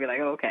men that were like,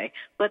 okay.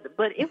 But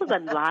it was a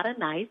lot of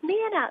nice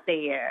men out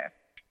there.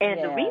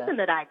 And the reason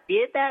that I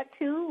did that,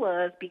 too,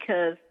 was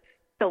because,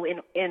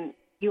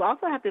 you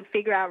also have to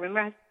figure out,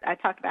 remember I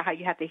talked about how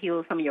you have to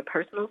heal some of your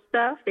personal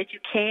stuff that you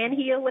can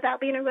heal without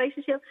being in a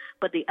relationship.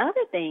 But the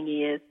other thing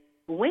is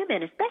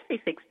women,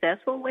 especially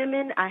successful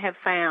women, I have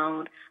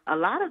found a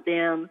lot of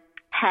them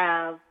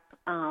have,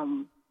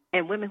 and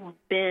women who've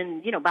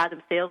been, by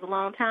themselves a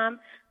long time,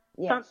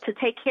 to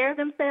take care of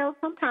themselves,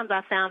 sometimes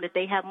I found that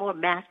they have more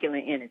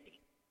masculine energy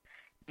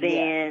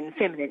than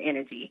feminine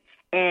energy.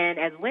 And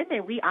as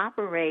women, we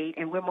operate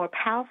and we're more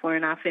powerful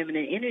in our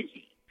feminine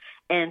energy.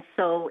 And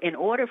so in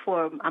order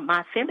for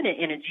my feminine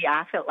energy,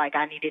 I felt like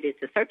I needed it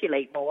to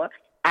circulate more.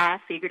 I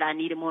figured I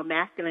needed more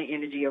masculine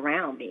energy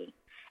around me.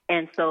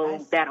 And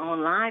so that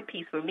online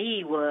piece for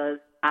me was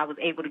I was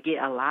able to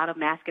get a lot of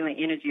masculine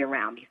energy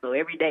around me. So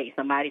every day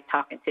somebody's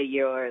talking to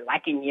you or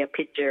liking your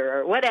picture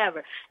or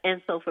whatever.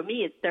 And so for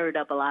me, it stirred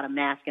up a lot of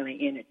masculine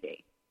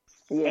energy.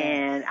 Yes.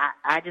 And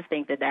I just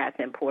think that that's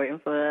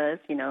important for us.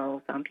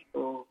 Some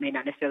people may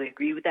not necessarily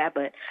agree with that,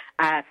 but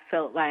I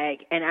felt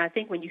like, and I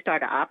think when you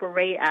start to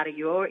operate out of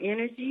your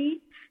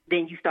energy,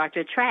 then you start to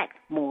attract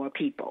more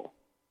people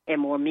and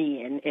more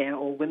men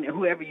or women,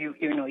 whoever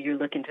you're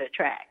looking to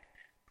attract.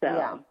 So,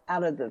 yeah,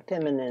 out of the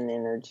feminine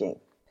energy.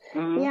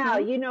 Mm-hmm. Yeah,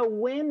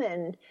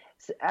 women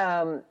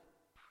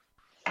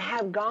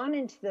have gone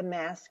into the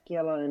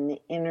masculine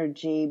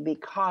energy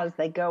because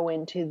they go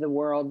into the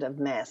world of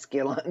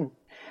masculine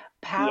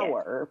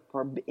power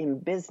in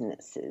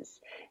businesses.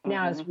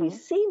 Now, as we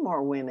see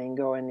more women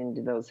going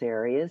into those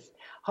areas,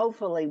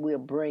 hopefully we'll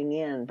bring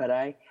in, but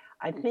I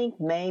think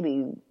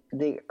maybe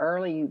the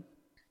early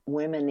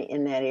women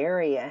in that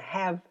area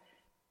have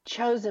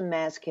chosen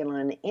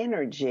masculine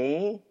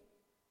energy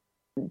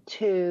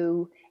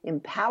to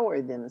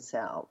empower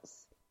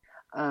themselves.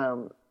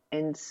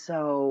 And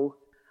so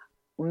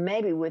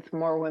maybe with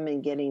more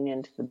women getting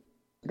into the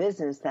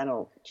business,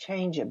 that'll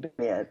change a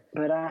bit.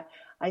 But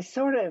I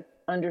sort of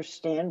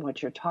understand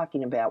what you're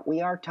talking about.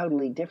 We are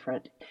totally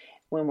different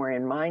when we're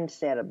in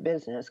mindset of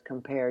business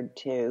compared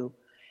to,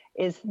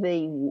 is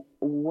the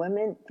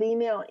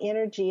female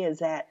energy,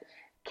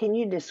 can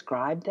you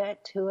describe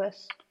that to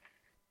us?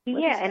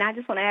 And I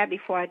just want to add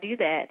before I do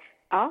that,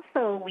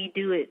 also we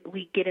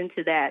get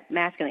into that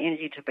masculine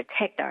energy to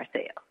protect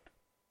ourselves.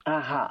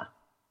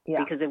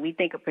 Yeah. Because if we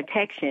think of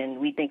protection,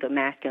 we think of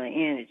masculine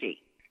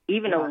energy.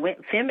 Even though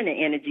feminine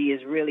energy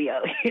is really,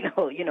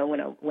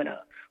 when a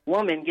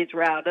woman gets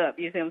riled up,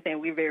 you see what I'm saying?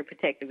 We're very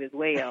protective as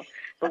well.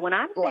 But when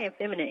I'm saying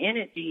feminine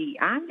energy,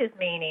 I'm just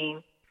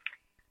meaning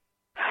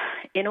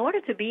in order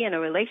to be in a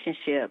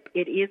relationship,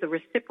 it is a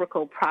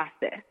reciprocal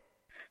process.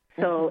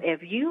 So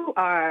if you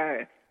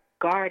are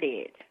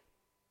guarded,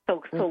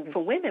 so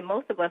for women,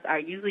 most of us are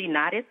usually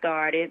not as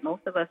guarded.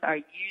 Most of us are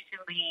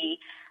usually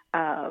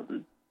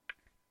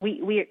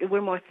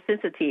we're more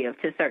sensitive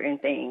to certain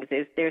things.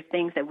 There's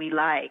things that we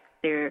like.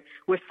 We're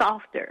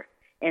softer.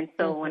 And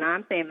so when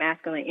I'm saying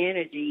masculine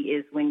energy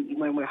is when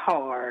we're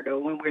hard or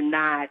when we're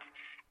not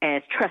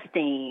as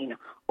trusting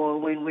or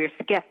when we're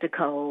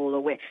skeptical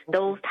or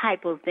those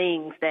type of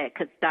things that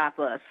could stop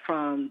us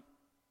from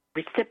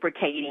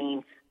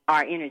reciprocating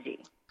our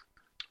energy.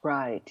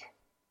 Right.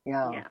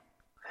 Yeah.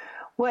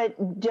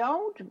 What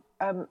don't,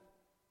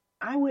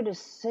 I would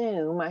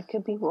assume, I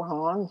could be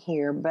wrong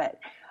here, but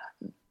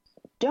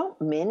don't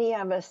many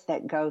of us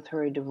that go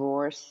through a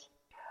divorce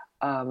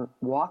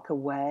walk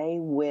away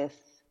with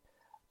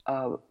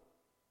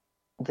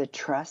the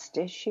trust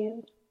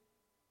issue?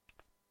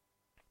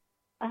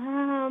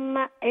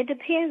 It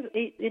depends.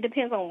 It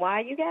depends on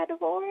why you got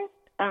divorced.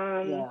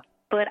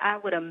 But I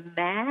would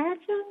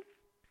imagine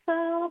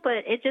so.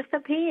 But it just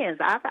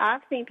depends.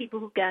 I've seen people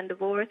who've gotten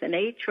divorced and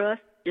they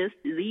trust just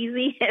as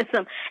easy as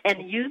some.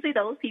 And usually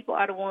those people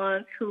are the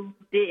ones who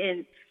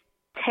didn't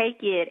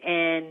take it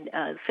and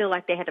feel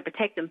like they had to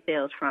protect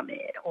themselves from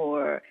it,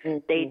 or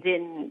they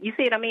didn't. You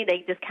see what I mean?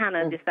 They just kind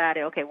of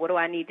decided, okay, what do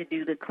I need to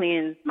do to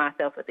cleanse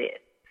myself of this?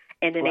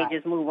 And then they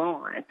just move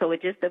on. So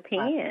it just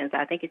depends.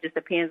 I think it just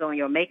depends on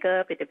your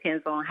makeup. It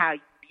depends on how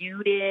you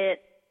viewed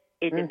it.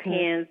 It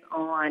depends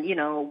on,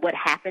 what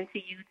happened to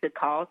you to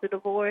cause the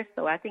divorce.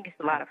 So I think it's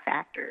a lot of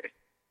factors.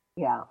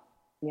 Yeah.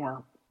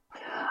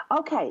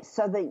 Okay,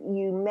 so that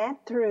you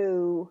met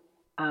through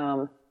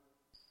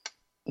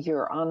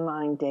your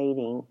online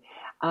dating.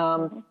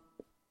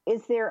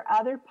 Is there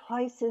other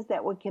places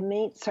that we can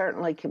meet?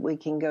 Certainly we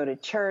can go to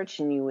church,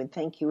 and you would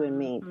think you would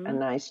meet a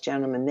nice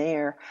gentleman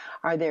there.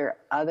 Are there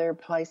other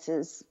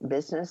places,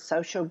 business,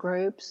 social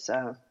groups?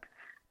 Rather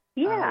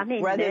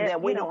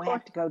than we don't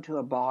have to go to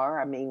a bar.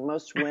 I mean,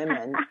 most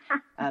women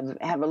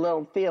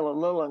feel a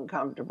little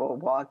uncomfortable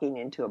walking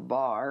into a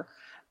bar,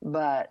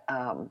 but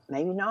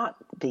maybe not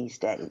these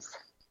days.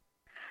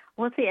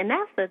 Well, see, and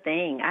that's the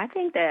thing. I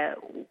think that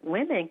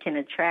women can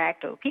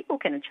attract, or people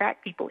can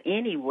attract people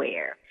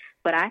anywhere.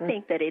 But I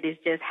think that it is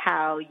just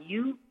how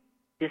you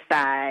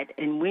decide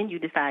and when you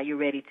decide you're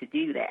ready to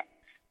do that.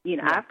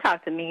 I've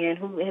talked to men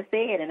who have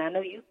said, and I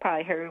know you've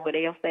probably heard where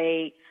they'll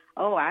say,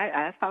 "Oh,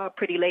 I saw a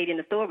pretty lady in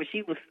the store, but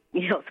she was,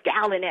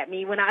 scowling at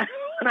me when I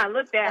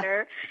looked at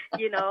her,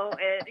 and so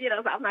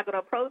I'm not going to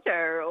approach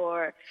her,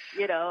 or,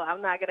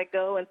 I'm not going to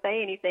go and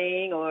say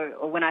anything,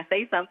 or when I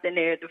say something,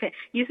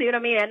 you see what I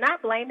mean? And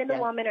not blaming the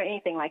woman or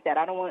anything like that.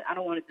 I don't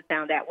want it to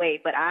sound that way,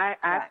 but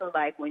I feel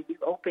like when you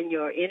open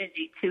your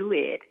energy to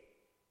it,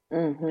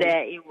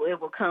 that it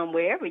will come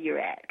wherever you're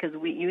at, because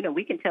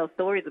we can tell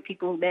stories of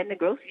people who met in the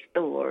grocery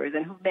stores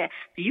and so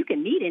you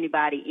can meet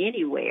anybody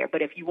anywhere.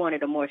 But if you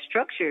wanted a more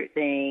structured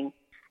thing,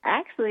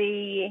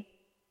 actually,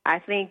 I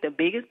think the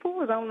biggest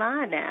pool is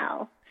online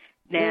now.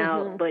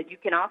 But you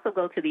can also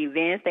go to the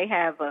events. They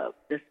have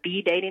the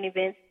speed dating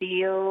events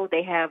still.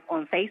 They have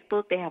on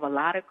Facebook. They have a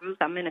lot of groups.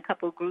 I'm in a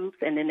couple of groups,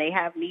 and then they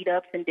have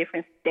meetups in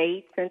different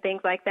states and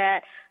things like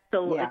that.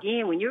 So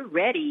again, when you're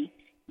ready,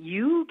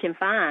 you can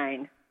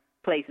find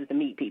places to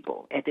meet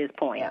people at this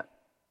point.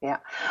 Yeah.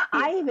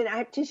 I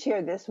have to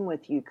share this one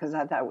with you because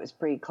I thought it was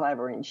pretty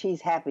clever, and she's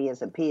happy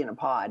as a pea in a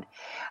pod.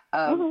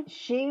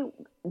 She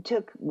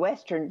took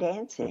Western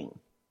dancing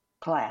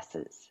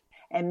classes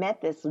and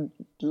met this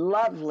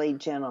lovely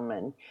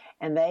gentleman,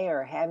 and they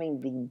are having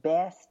the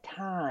best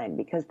time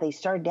because they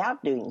started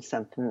out doing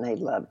something they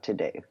love to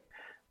do.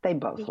 They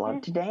both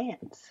love to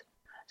dance.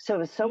 So it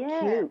was so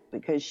cute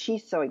because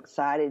she's so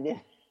excited.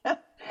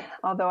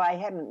 Although I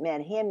haven't met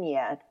him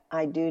yet,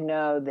 I do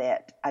know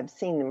that I've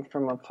seen them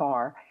from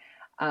afar.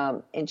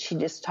 And she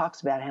just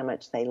talks about how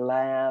much they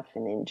laugh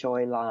and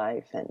enjoy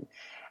life.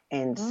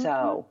 And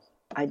so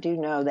I do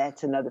know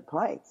that's another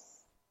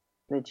place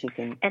that you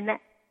can. And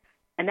that's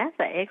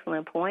an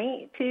excellent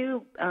point,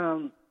 too.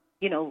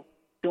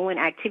 Doing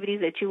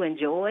activities that you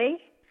enjoy,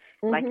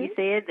 like you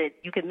said, that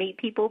you can meet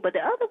people. But the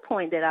other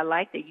point that I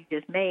like that you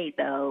just made,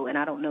 though, and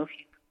I don't know if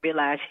you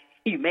realize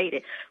you made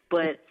it,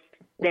 but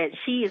that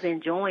she is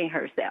enjoying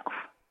herself.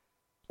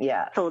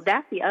 Yeah. So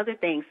that's the other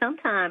thing.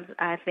 Sometimes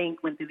I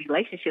think when the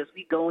relationships,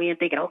 we go in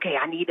thinking, okay,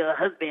 I need a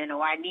husband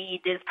or I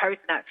need this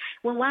person.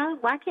 Well,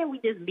 why can't we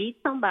just meet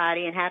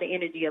somebody and have the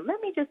energy of, let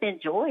me just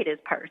enjoy this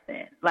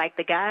person? Like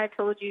the guy I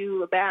told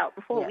you about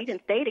before, we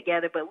didn't stay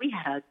together, but we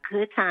had a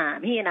good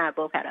time. He and I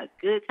both had a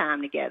good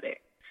time together.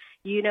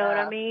 You know what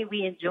I mean?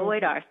 We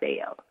enjoyed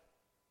ourselves.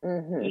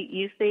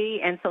 You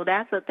see? And so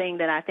that's the thing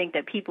that I think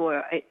that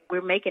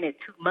we're making it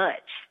too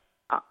much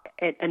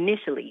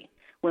initially.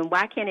 When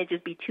why can't it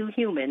just be two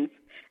humans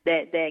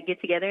that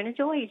get together and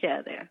enjoy each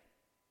other,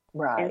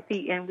 right?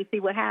 And we see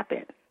what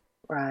happens.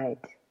 Right.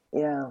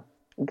 Yeah.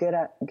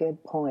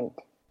 Good point.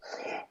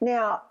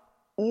 Now,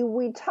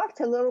 we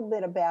talked a little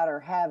bit about,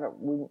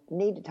 we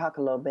need to talk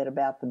a little bit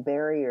about the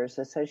barriers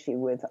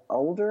associated with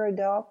older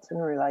adults in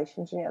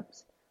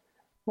relationships.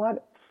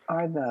 What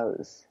are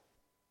those?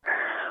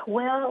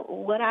 Well,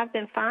 what I've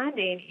been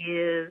finding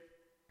is,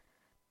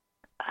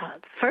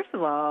 first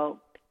of all,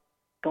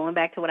 going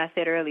back to what I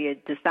said earlier,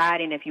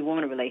 deciding if you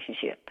want a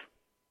relationship.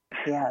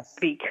 Yes.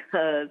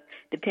 Because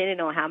depending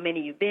on how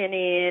many you've been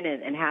in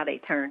and how they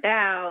turned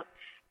out,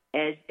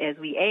 as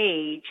we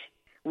age,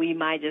 we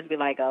might just be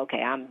like,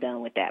 okay, I'm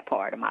done with that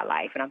part of my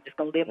life, and I'm just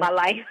going to live my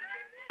life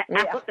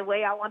out the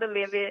way I want to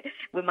live it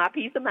with my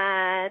peace of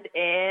mind,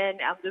 and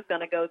I'm just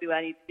going to go do what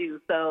I need to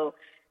do. So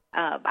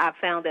I've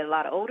found that a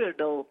lot of older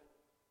adults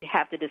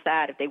have to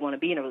decide if they want to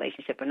be in a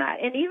relationship or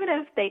not. And even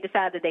if they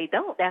decide that they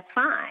don't, that's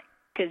fine.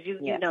 Because,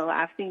 you know,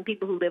 I've seen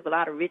people who live a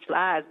lot of rich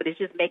lives, but it's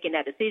just making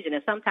that decision.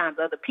 And sometimes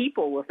other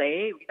people will say,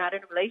 hey, you're not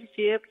in a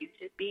relationship, you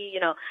should be, you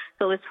know.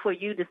 So it's for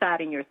you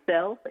deciding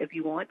yourself if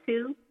you want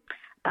to.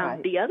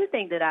 Right. The other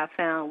thing that I've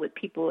found with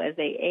people as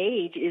they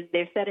age is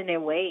they're set in their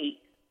ways.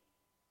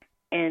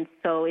 And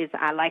so it's,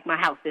 I like my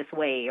house this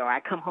way, or I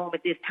come home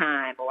at this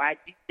time, or I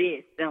do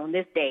this on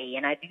this day,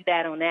 and I do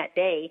that on that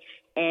day.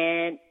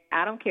 And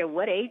I don't care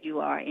what age you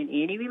are, in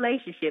any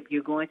relationship,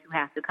 you're going to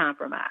have to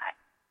compromise.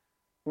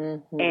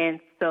 Mm-hmm. And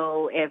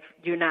so if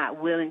you're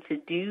not willing to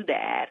do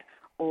that,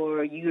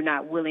 or you're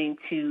not willing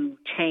to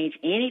change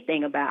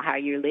anything about how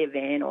you're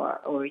living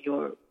or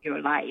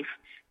your life,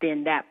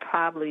 then that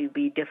probably would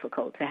be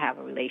difficult to have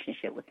a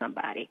relationship with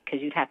somebody, because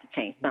you'd have to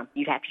change something.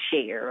 You'd have to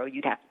share, or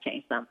you'd have to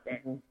change something.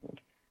 Mm-hmm.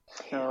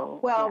 So,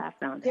 well, yeah, I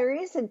found there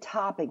is a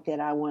topic that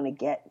I want to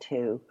get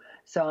to,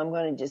 so I'm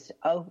going to just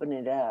open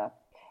it up,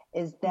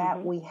 is that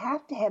mm-hmm. we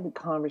have to have a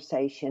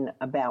conversation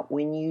about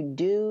when you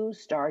do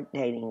start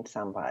dating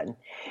someone,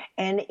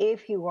 and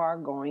if you are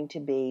going to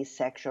be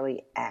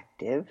sexually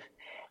active,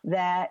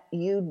 that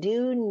you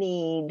do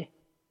need,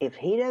 if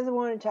he doesn't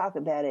want to talk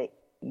about it,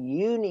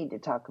 you need to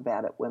talk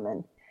about it,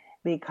 women,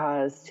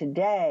 because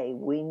today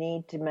we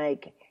need to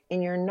make,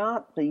 and you're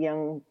not the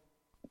young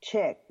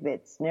chick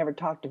that's never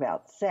talked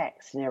about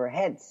sex, never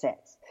had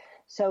sex.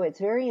 So it's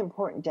very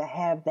important to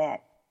have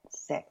that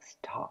sex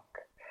talk.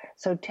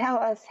 So tell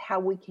us how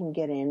we can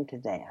get into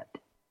that.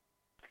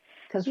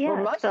 Because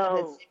for most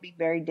of us, it'd be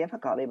very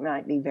difficult. It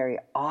might be very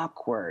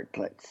awkward,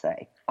 let's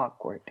say.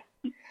 Awkward.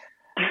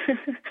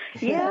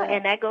 Yeah,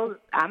 and that goes,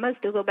 I'm going to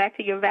still go back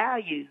to your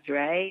values,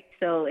 right?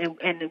 So,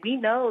 and we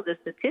know the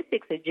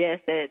statistics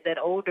suggest that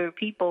older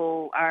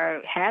people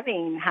are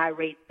having high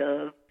rates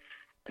of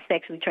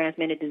sexually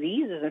transmitted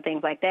diseases and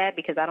things like that,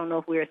 because I don't know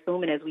if we're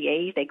assuming as we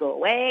age they go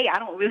away. I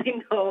don't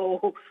really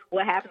know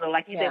what happens. Or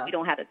like you said, we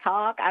don't have to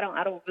talk. I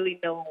don't really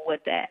know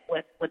what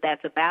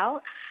that's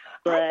about.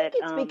 But I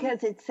think it's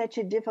because it's such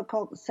a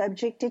difficult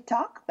subject to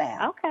talk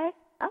about. Okay.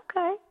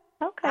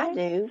 I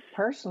do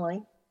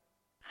personally.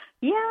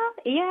 Yeah,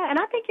 and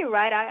I think you're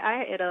right.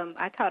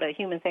 I taught a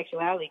human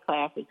sexuality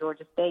class at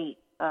Georgia State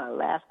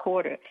last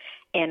quarter,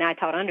 and I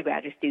taught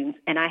undergraduate students,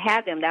 and I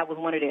had them. That was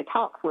one of their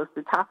talks, was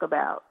to talk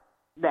about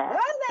that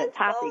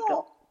topic.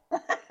 Cool.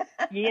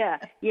 Yeah,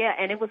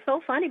 and it was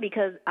so funny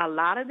because a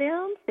lot of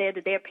them said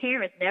that their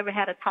parents never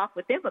had a talk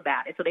with them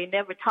about it, so they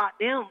never taught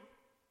them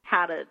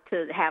how to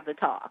have the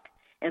talk.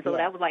 And so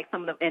that was like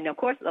some of them, and of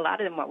course a lot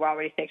of them were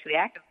already sexually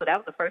active, so that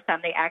was the first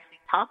time they actually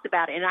talked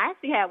about it. And I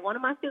actually had one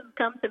of my students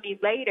come to me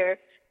later,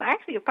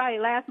 actually probably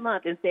last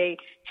month, and say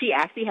she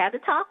actually had to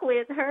talk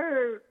with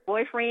her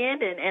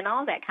boyfriend and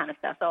all that kind of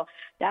stuff. So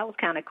that was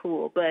kind of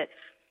cool. But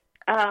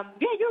yeah,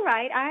 you're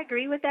right. I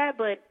agree with that.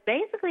 But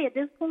basically at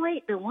this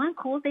point, the one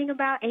cool thing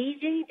about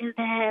aging is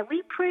that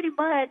we pretty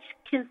much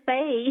can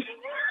say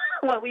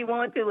what we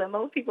want to, and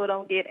most people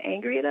don't get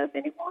angry at us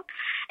anymore.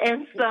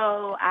 And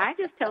so I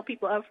just tell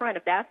people up front,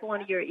 if that's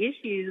one of your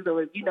issues,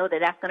 or if you know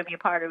that that's going to be a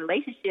part of the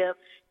relationship,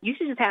 you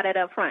should just have that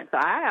up front. So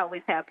I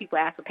always have people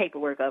ask for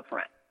paperwork up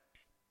front,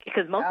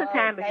 because most of the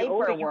time if you're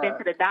older, you've been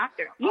to the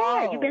doctor.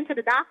 Yeah, you've been to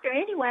the doctor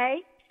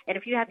anyway. And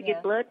if you have to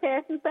get blood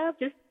tests and stuff,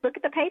 just look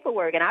at the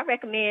paperwork. And I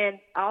recommend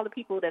all the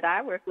people that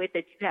I work with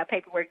that you have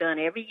paperwork done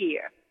every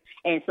year.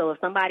 And so if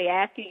somebody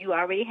asks you, you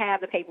already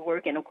have the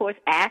paperwork. And, of course,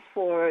 ask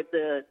for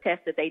the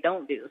test that they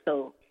don't do.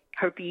 So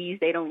herpes,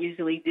 they don't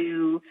usually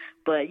do.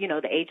 But, you know,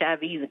 the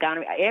HIVs, the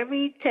gonorrhea,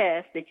 every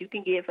test that you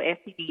can get for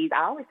STDs,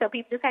 I always tell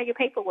people just have your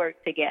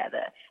paperwork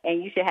together.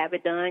 And you should have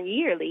it done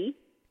yearly.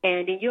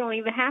 And then you don't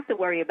even have to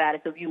worry about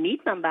it. So if you meet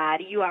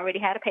somebody, you already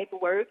had a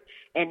paperwork.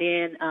 And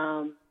then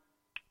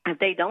if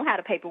they don't have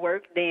the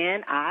paperwork,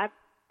 then I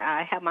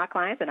have my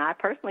clients, and I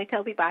personally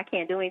tell people I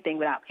can't do anything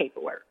without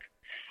paperwork.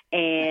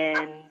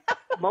 And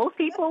most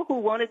people who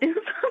want to do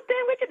something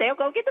with you, they'll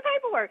go get the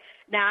paperwork.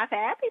 Now, I've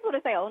had people to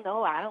say, oh,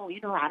 no, I don't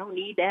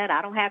need that.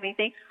 I don't have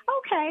anything.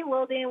 Okay,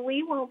 well, then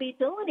we won't be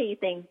doing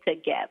anything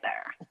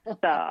together.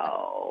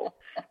 So,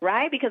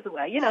 right? Because,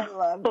 you know. I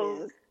love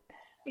this.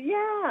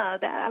 Yeah.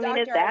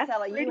 Dr.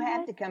 Arcella, you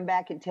have to come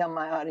back and tell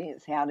my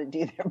audience how to do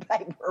their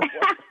paperwork.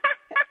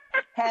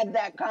 Have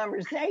that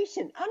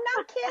conversation. I'm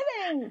not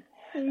kidding.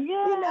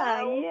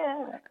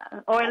 Yeah.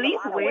 Or at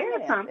least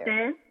wear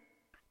something.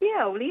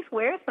 Yeah, at least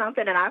wear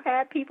something. And I've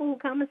had people who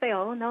come and say,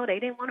 oh, no, they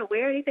didn't want to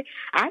wear anything.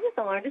 I just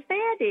don't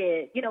understand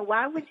it. You know,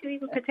 why would you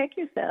even protect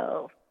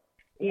yourself?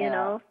 You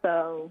know,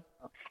 so.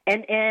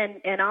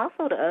 And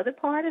also the other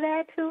part of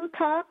that, too,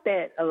 talk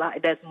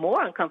that's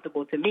more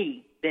uncomfortable to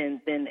me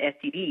than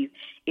STDs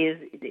is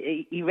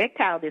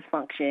erectile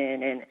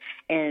dysfunction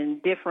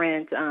and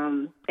different,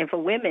 and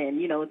for women,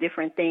 you know,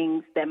 different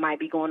things that might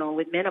be going on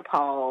with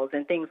menopause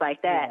and things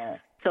like that. Yeah.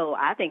 So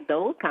I think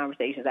those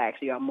conversations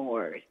actually are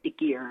more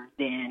stickier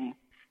than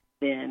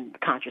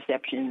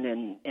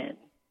contraception and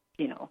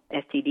you know,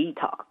 STD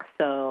talk.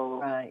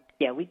 So,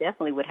 yeah, we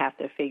definitely would have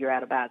to figure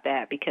out about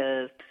that,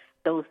 because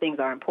those things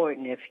are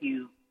important if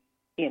you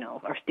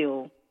know, are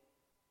still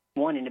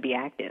wanting to be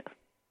active.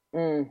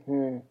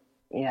 Mm-hmm.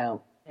 Yeah.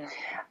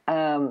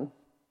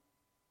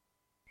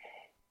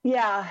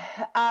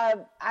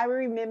 I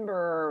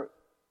remember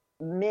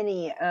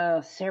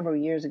several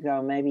years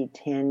ago, maybe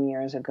 10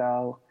 years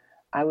ago,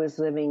 I was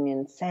living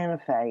in Santa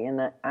Fe,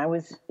 and I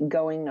was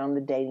going on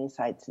the dating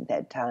sites at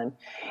that time.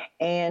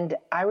 And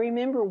I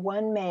remember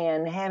one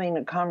man having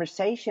a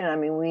conversation. I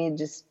mean, we had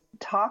just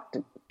talked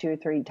 2 or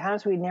 3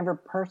 times. We'd never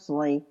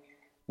personally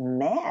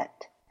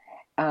met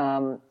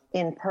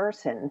in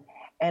person.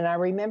 And I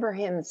remember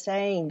him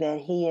saying that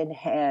he had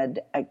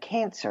had a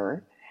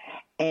cancer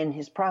in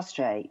his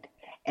prostate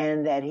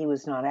and that he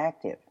was not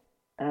active.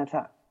 And I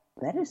thought,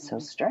 that is so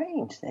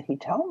strange that he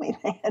told me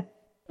that.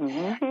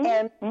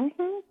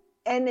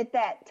 And at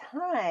that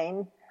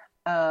time,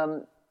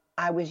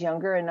 I was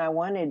younger and I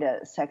wanted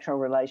a sexual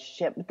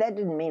relationship, but that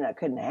didn't mean I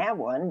couldn't have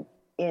one.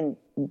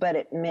 But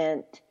it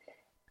meant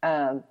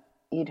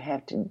you'd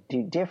have to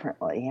do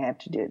differently. You have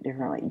to do it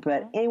differently.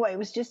 But anyway, it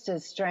was just a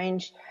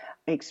strange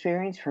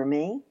experience for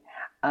me.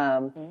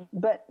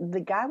 But the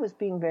guy was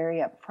being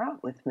very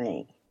upfront with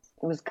me.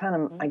 It was kind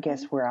of, I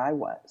guess, where I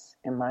was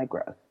in my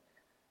growth,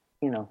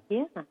 Yeah.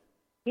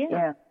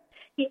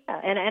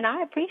 And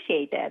I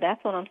appreciate that.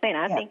 That's what I'm saying.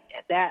 I think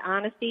that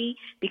honesty,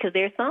 because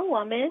there's some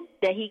woman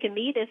that he can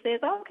meet that says,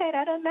 okay,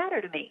 that doesn't matter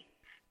to me.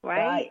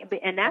 Right?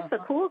 And that's the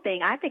cool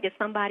thing. I think it's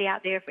somebody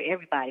out there for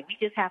everybody. We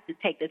just have to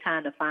take the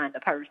time to find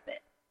the person.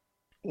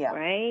 Yeah.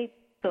 Right?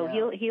 So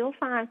he'll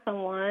find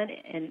someone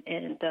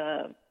and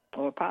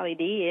or probably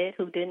did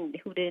who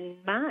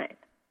didn't mind.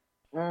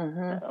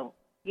 So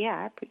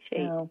I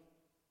appreciate it.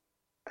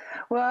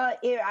 Well,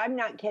 I'm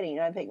not kidding.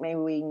 I think maybe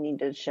we need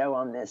to show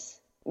on this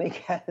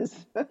because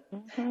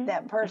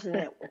that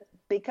person,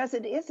 because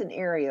it is an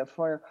area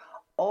for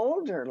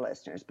older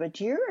listeners,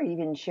 but you're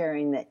even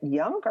sharing that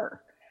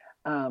younger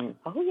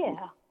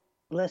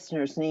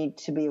listeners need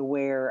to be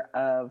aware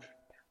of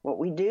what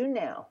we do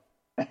now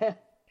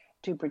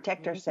to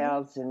protect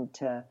ourselves and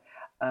to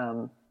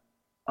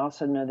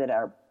also know that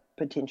our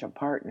potential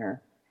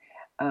partner,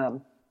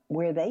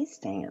 where they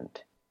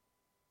stand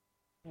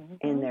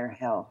in their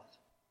health.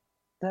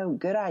 So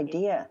good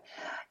idea.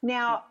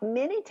 Now,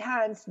 many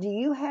times, do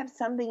you have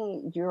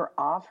something you're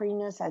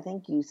offering us? I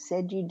think you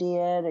said you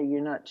did, or you're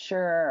not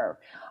sure,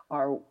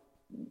 or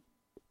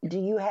do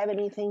you have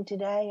anything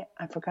today?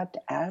 I forgot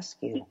to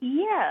ask you.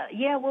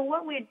 Yeah. Well,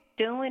 what we're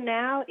doing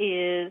now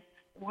is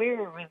we're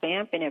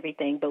revamping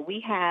everything, but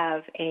we're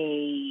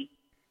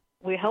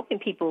helping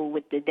people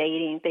with the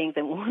dating things.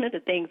 And one of the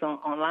things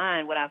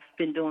online, what I've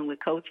been doing with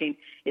coaching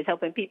is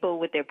helping people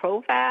with their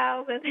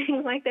profiles and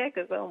things like that.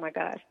 Because, oh, my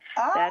gosh,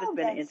 that has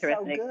been an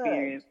interesting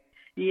experience.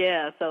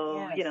 Yeah,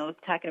 so,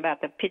 talking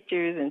about the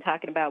pictures and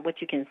talking about what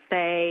you can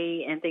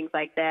say and things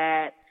like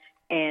that.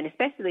 And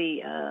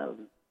especially,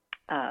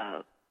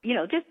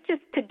 just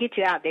to get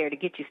you out there, to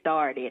get you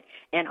started.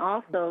 And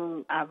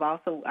also, I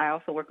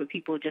also work with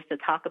people just to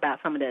talk about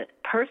some of the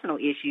personal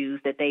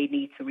issues that they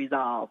need to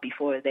resolve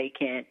before they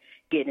can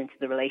get into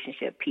the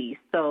relationship piece.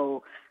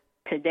 So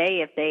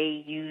today, if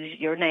they use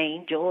your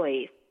name,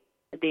 Joyce,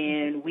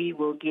 then we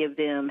will give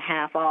them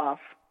half off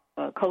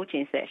a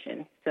coaching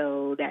session.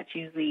 So that's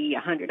usually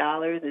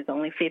 $100. It's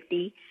only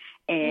 $50.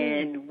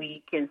 And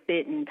we can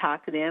sit and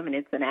talk to them, and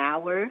it's an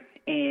hour,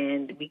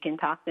 and we can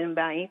talk to them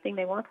about anything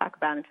they want to talk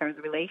about in terms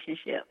of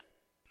relationships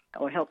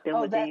or help them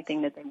with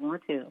anything that they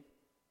want to.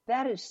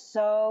 That is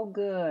so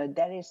good.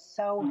 That is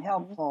so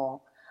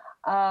helpful.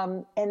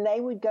 And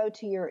they would go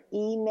to your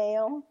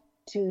email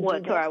to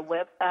our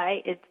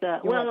website. It's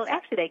website.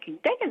 Actually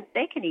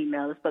they can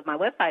email us, but my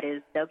website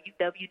is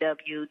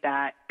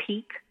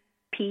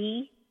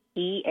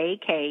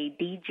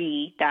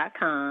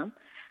www.peakdg.com.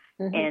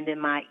 And then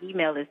my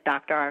email is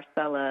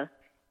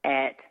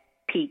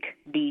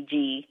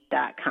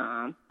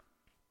drarcella@peakdg.com.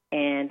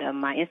 And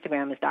my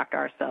Instagram is Dr.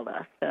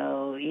 Arcella.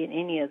 So in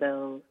any of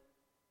those,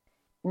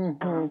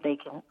 they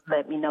can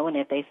let me know. And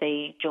if they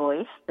say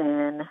Joyce,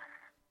 then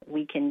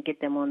we can get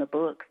them on the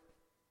book.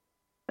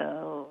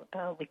 So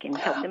we can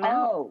help them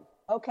out. Oh,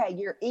 okay.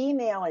 Your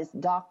email is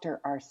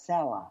Dr.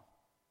 Arcella.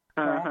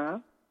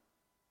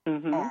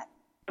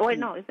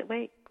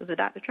 Was it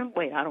Dr. Trimble?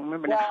 Wait, I don't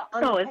remember now.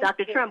 No, it's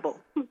Dr. Trimble.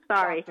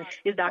 Sorry,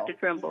 it's Dr.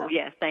 Trimble.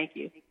 Yes, thank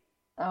you.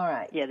 All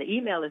right. Yeah, the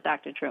email is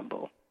Dr.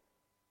 Trimble.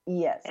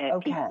 Yes, at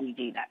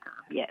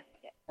peakdg.com. Yes.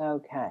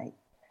 Okay.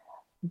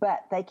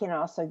 But they can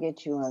also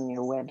get you on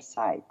your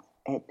website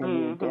at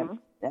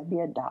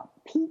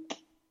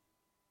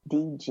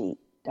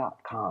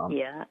www.peakdg.com.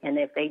 Yeah, and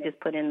if they just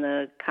put in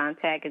the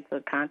contact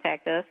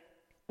us,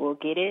 we'll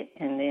get it,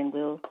 and then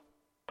we'll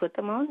put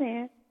them on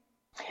there.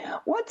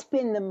 What's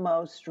been the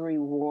most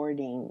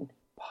rewarding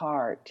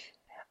part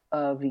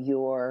of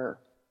your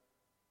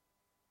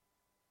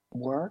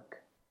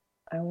work,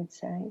 I would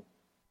say,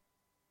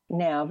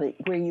 now that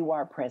where you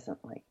are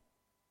presently?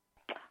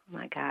 Oh,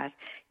 my gosh.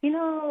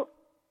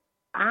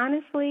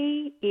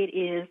 Honestly, it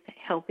is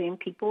helping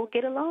people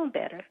get along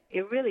better.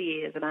 It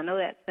really is. And I know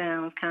that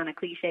sounds kind of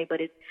cliche,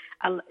 but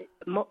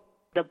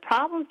the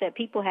problems that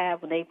people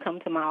have when they come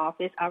to my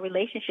office are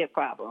relationship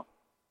problems.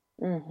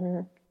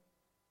 Mm-hmm.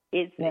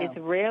 It's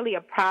rarely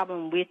a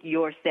problem with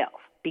yourself,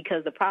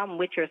 because the problem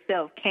with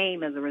yourself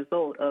came as a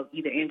result of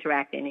either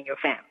interacting in your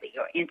family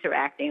or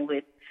interacting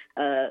with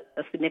a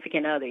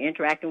significant other,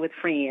 interacting with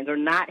friends, or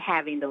not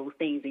having those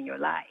things in your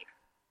life.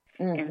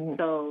 Mm-hmm. And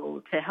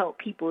so to help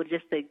people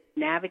just to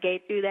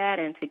navigate through that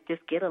and to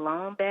just get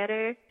along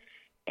better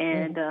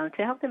and to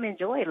help them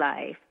enjoy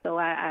life. So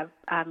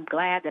I'm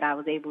glad that I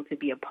was able to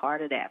be a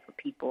part of that for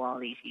people all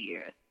these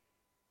years.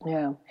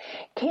 Yeah.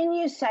 Can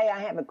you say, I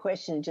have a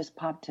question that just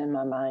popped in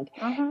my mind.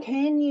 Mm-hmm.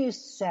 Can you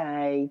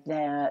say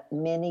that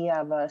many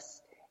of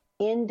us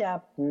end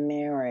up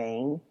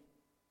marrying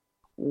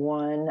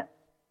one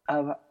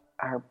of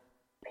our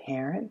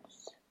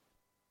parents?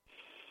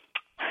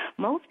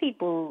 Most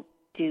people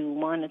do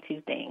one or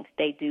two things.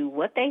 They do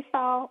what they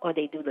saw, or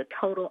they do the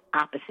total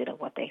opposite of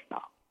what they saw.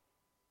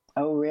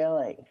 Oh,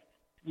 really?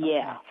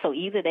 Yeah. Okay. So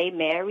either they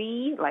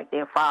marry like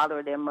their father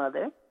or their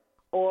mother,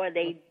 or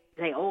they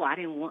say, oh, I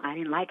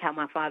didn't like how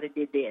my father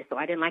did this, so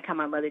I didn't like how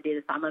my mother did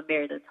this, so I'm going to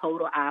marry the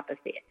total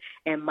opposite.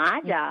 And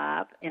my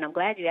job, and I'm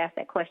glad you asked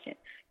that question,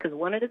 because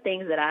one of the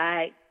things that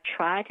I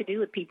try to do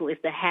with people is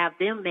to have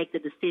them make the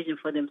decision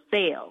for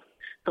themselves.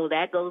 So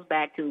that goes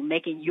back to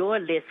making your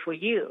list for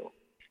you.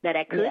 Now,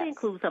 that could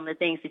include some of the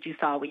things that you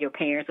saw with your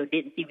parents or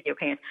didn't see with your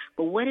parents,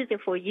 but what is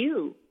it for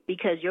you?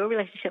 Because your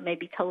relationship may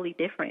be totally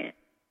different.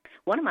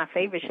 One of my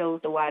favorite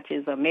shows to watch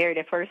is Married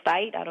at First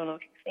Sight. I don't know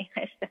if you've seen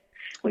that show.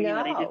 Where, you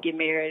know, they just get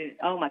married.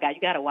 Oh, my God,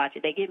 you got to watch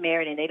it. They get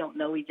married and they don't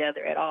know each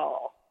other at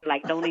all.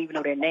 Like, don't even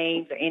know their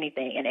names or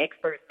anything. And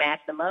experts match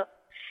them up.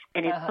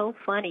 And it's so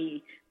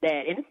funny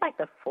that, and it's like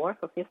the fourth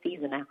or fifth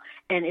season now,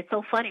 and it's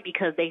so funny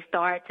because they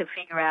start to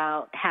figure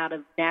out how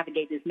to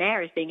navigate this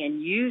marriage thing,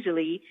 and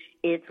usually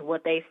it's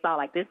what they saw.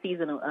 Like this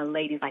season, a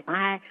lady's like,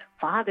 my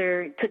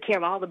father took care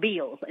of all the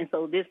bills, and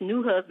so this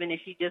new husband that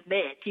she just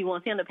met, she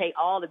wants him to pay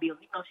all the bills,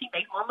 even though she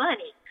makes more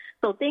money.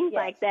 So things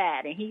like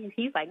that, and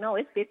he's like, no,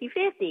 it's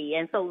 50-50,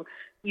 and so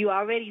you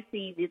already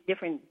see the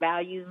different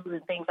values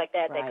and things like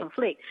that that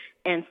conflict.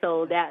 And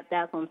so that's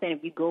what I'm saying.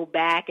 If you go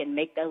back and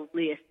make those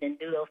lists and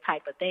do those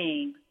type of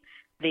things,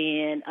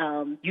 then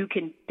you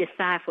can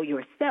decide for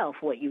yourself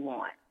what you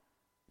want.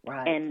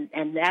 Right.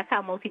 And that's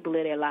how most people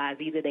live their lives.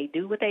 Either they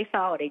do what they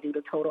saw or they do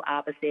the total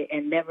opposite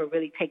and never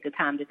really take the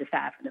time to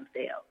decide for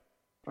themselves.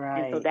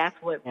 Right. And so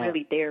that's what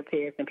really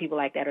therapists and people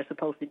like that are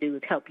supposed to do,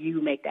 is help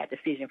you make that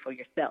decision for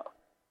yourself.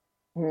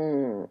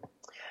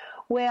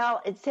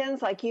 Well, it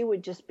sounds like you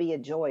would just be a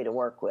joy to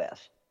work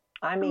with.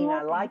 I mean,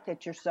 I like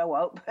that you're so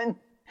open,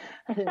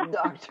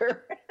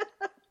 doctor.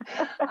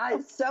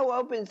 So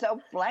open, so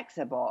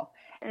flexible.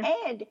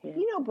 And,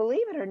 you know,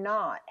 believe it or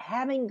not,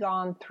 having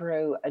gone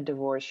through a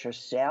divorce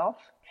yourself,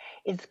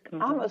 it's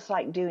almost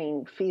like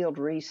doing field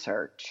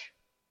research.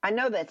 I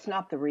know that's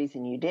not the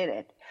reason you did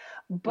it,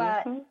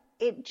 but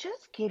it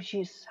just gives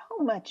you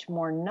so much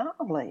more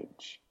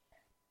knowledge.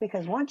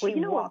 Because once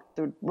you walk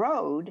the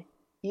road,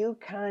 you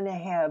kind of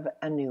have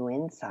a new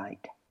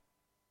insight.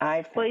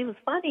 Well, it was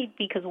funny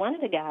because one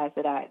of the guys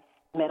that I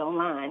met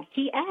online,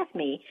 he asked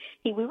me,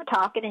 we were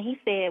talking, and he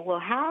said, well,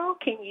 how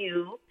can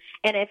you,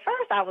 and at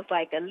first I was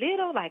like a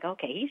little like,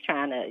 okay, he's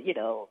trying to, you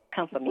know,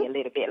 comfort me a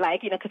little bit,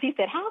 like, you know, because he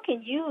said, how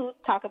can you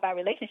talk about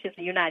relationships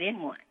and you're not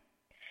in one?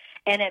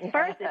 And at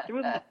first it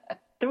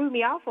threw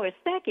me off for a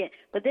second,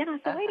 but then I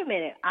said, wait a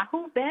minute,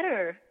 who's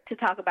better to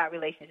talk about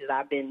relationships?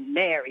 I've been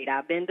married,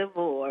 I've been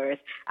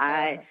divorced,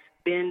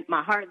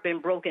 my heart's been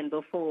broken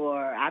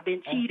before, I've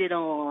been cheated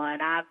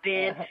on, I've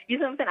been, you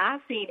know what I'm saying?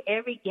 I've seen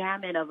every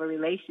gamut of a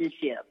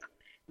relationship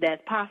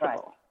that's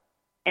possible.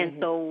 Right. And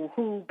so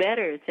who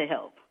better to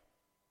help,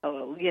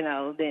 you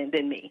know,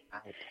 than me?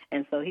 Right.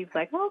 And so he's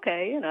like,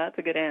 okay, you know, that's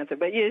a good answer.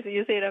 But you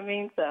see what I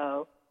mean?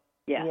 So,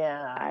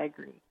 yeah, I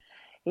agree.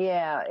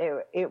 Yeah,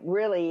 it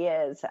really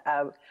is.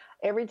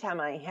 Every time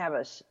I have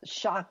a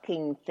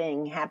shocking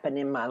thing happen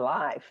in my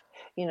life,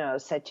 you know,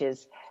 such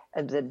as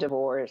the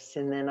divorce,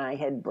 and then I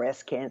had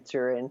breast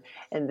cancer,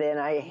 and then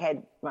I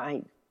had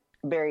my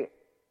very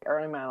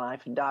early in my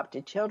life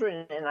adopted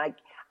children, and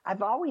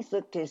I've always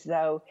looked as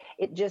though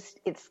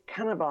it's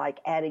kind of like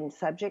adding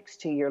subjects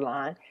to your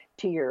line,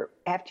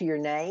 after your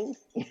name,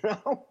 you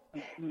know,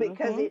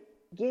 because it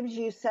gives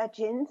you such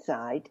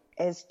insight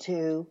as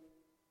to,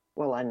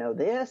 well, I know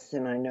this,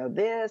 and I know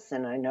this,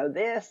 and I know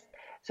this.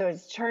 So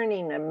it's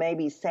turning a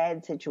maybe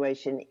sad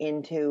situation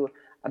into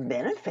a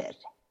benefit,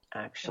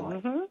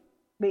 actually.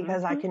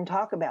 Because I can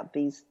talk about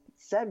these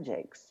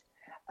subjects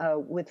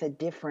with a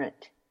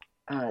different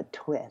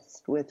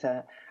twist, with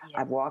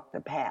I've walked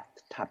the path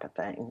type of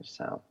thing.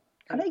 So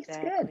I think it's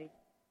good.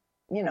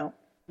 You know,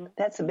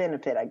 that's a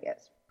benefit, I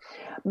guess.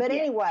 But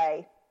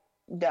anyway,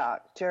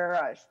 Dr.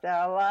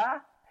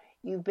 Arcella,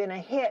 you've been a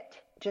hit,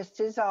 just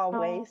as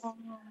always.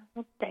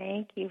 Oh,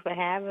 thank you for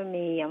having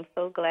me. I'm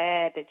so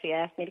glad that you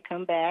asked me to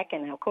come back.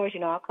 And, of course, you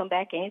know, I'll come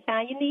back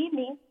anytime you need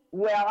me.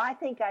 Well, I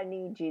think I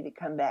need you to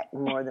come back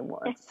more than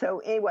once. So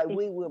anyway,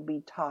 we will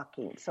be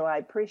talking. So I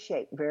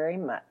appreciate very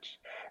much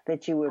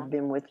that you have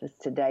been with us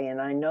today, and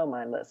I know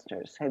my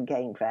listeners have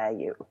gained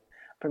value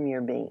from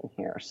your being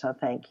here. So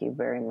thank you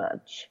very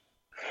much.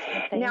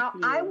 Now,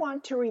 you. I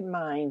want to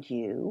remind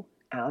you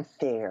out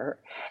there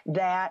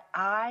that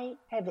I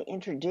have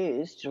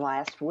introduced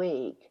last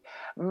week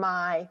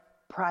my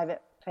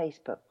private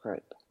Facebook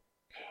group.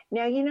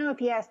 Now,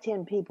 if you ask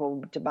 10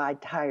 people to buy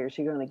tires,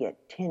 you're going to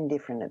get 10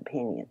 different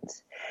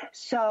opinions.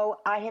 So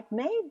I have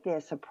made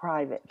this a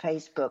private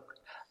Facebook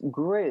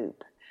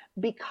group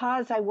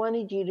because I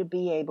wanted you to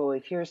be able,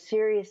 if you're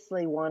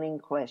seriously wanting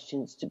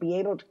questions, to be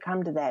able to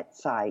come to that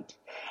site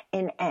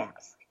and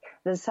ask.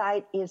 The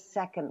site is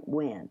Second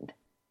Wind.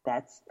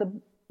 That's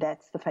the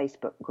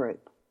Facebook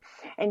group.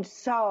 And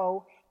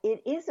so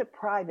it is a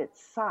private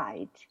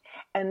site,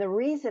 and the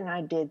reason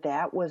I did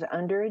that was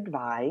under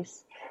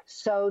advice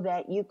so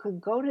that you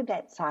could go to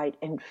that site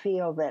and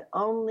feel that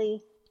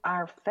only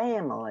our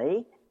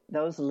family,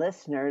 those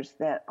listeners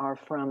that are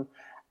from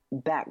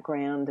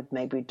background of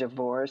maybe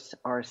divorce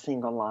or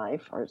single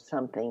life or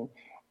something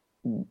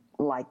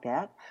like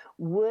that,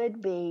 would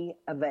be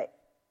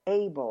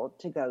able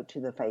to go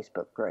to the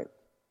Facebook group.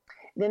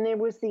 Then there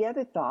was the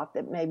other thought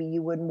that maybe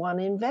you wouldn't want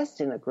to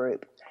invest in a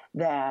group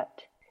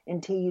that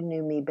until you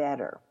knew me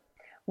better.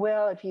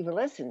 Well, if you've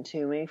listened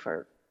to me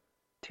for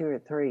 2 or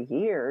 3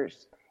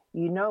 years,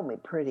 you know me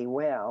pretty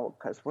well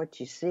because what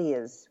you see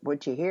is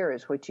what you hear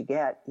is what you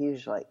get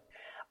usually.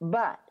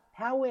 But,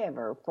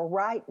 however, for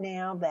right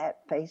now,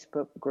 that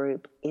Facebook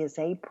group is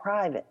a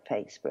private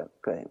Facebook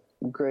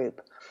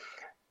group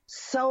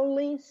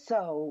solely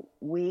so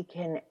we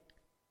can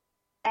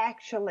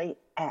actually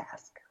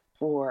ask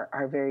for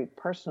our very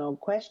personal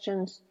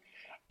questions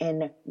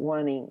and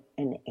wanting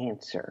an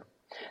answer.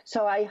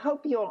 So I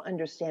hope you'll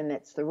understand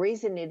that's the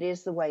reason it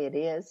is the way it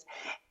is.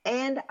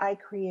 And I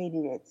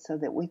created it so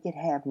that we could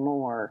have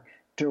more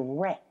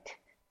direct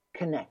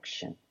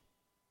connection.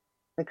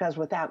 Because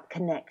without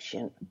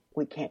connection,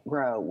 we can't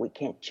grow, we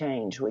can't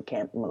change, we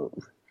can't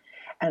move.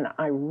 And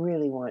I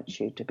really want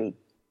you to be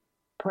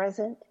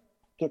present,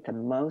 get the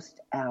most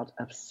out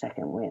of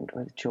Second Wind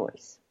with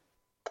Joyce.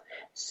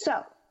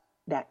 So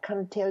that kind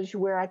of tells you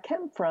where I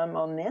come from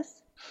on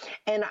this.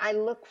 And I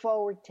look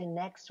forward to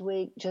next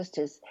week, just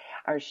as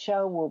our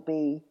show will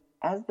be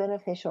as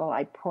beneficial,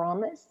 I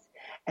promise,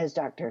 as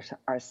Dr.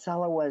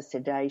 Arcella was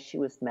today. She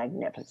was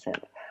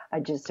magnificent. I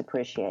just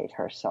appreciate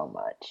her so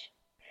much.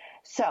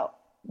 So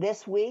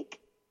this week,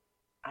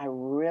 I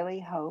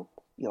really hope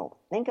you'll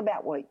think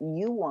about what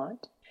you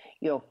want.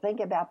 You'll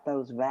think about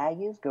those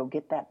values. Go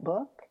get that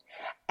book.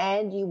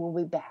 And you will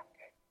be back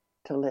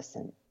to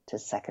listen to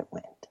Second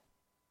Wind.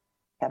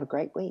 Have a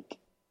great week.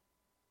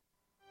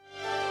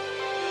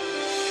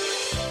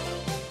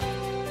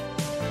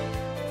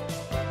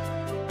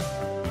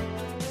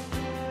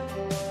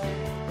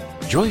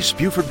 Joyce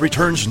Buford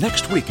returns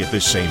next week at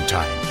this same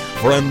time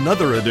for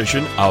another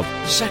edition of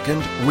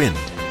Second Wind.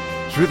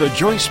 Through the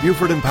Joyce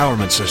Buford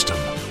Empowerment System,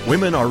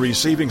 women are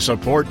receiving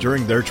support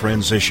during their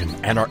transition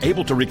and are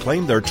able to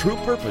reclaim their true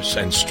purpose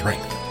and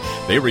strength.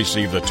 They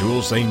receive the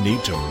tools they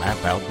need to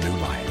map out new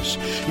lives.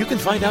 You can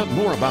find out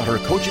more about her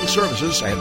coaching services at